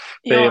vietoje.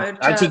 Jo,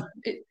 ir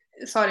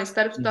čia,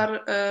 starpsiu dar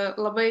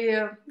labai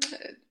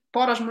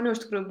porą žmonių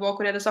iš tikrųjų buvo,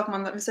 kurie tiesiog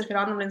man visiškai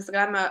random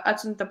Instagram'e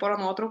atsiuntė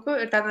porą nuotraukų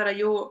ir ten yra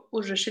jų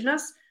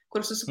užrašinės,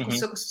 kur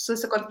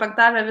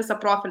susikonspektavę visą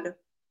profilį.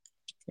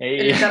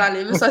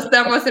 Literaliai, visos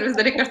temos ir vis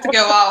dar reikia, aš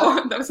tokia, wow,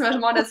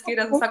 žmonės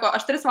skyrės, sako,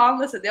 aš 3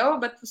 valandas sėdėjau,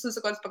 bet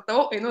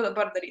susikonspektavau, einu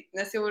dabar daryti,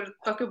 nes jau ir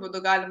tokiu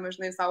būdu galima,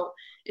 žinai, savo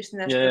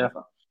išsinešti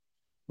info.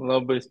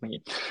 Labai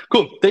smagiai.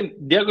 Cool, tai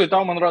dėkui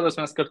tau, man rodos,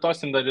 mes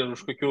kartosim dar ir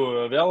už kokių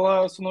vėl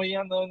su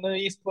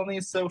naujais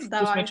planais už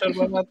pusmečio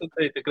arba metų,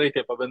 tai tikrai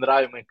tie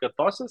pabendravimai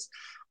kartosis,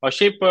 o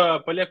šiaip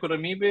palieku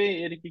ramybėj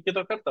ir iki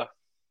kito karto.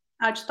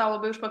 Ačiū tau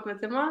labai už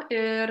pakvietimą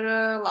ir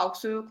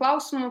lauksiu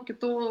klausimų,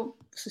 kitų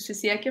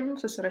susisiekim,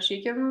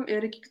 susirašykim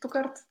ir iki kitų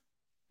kartų.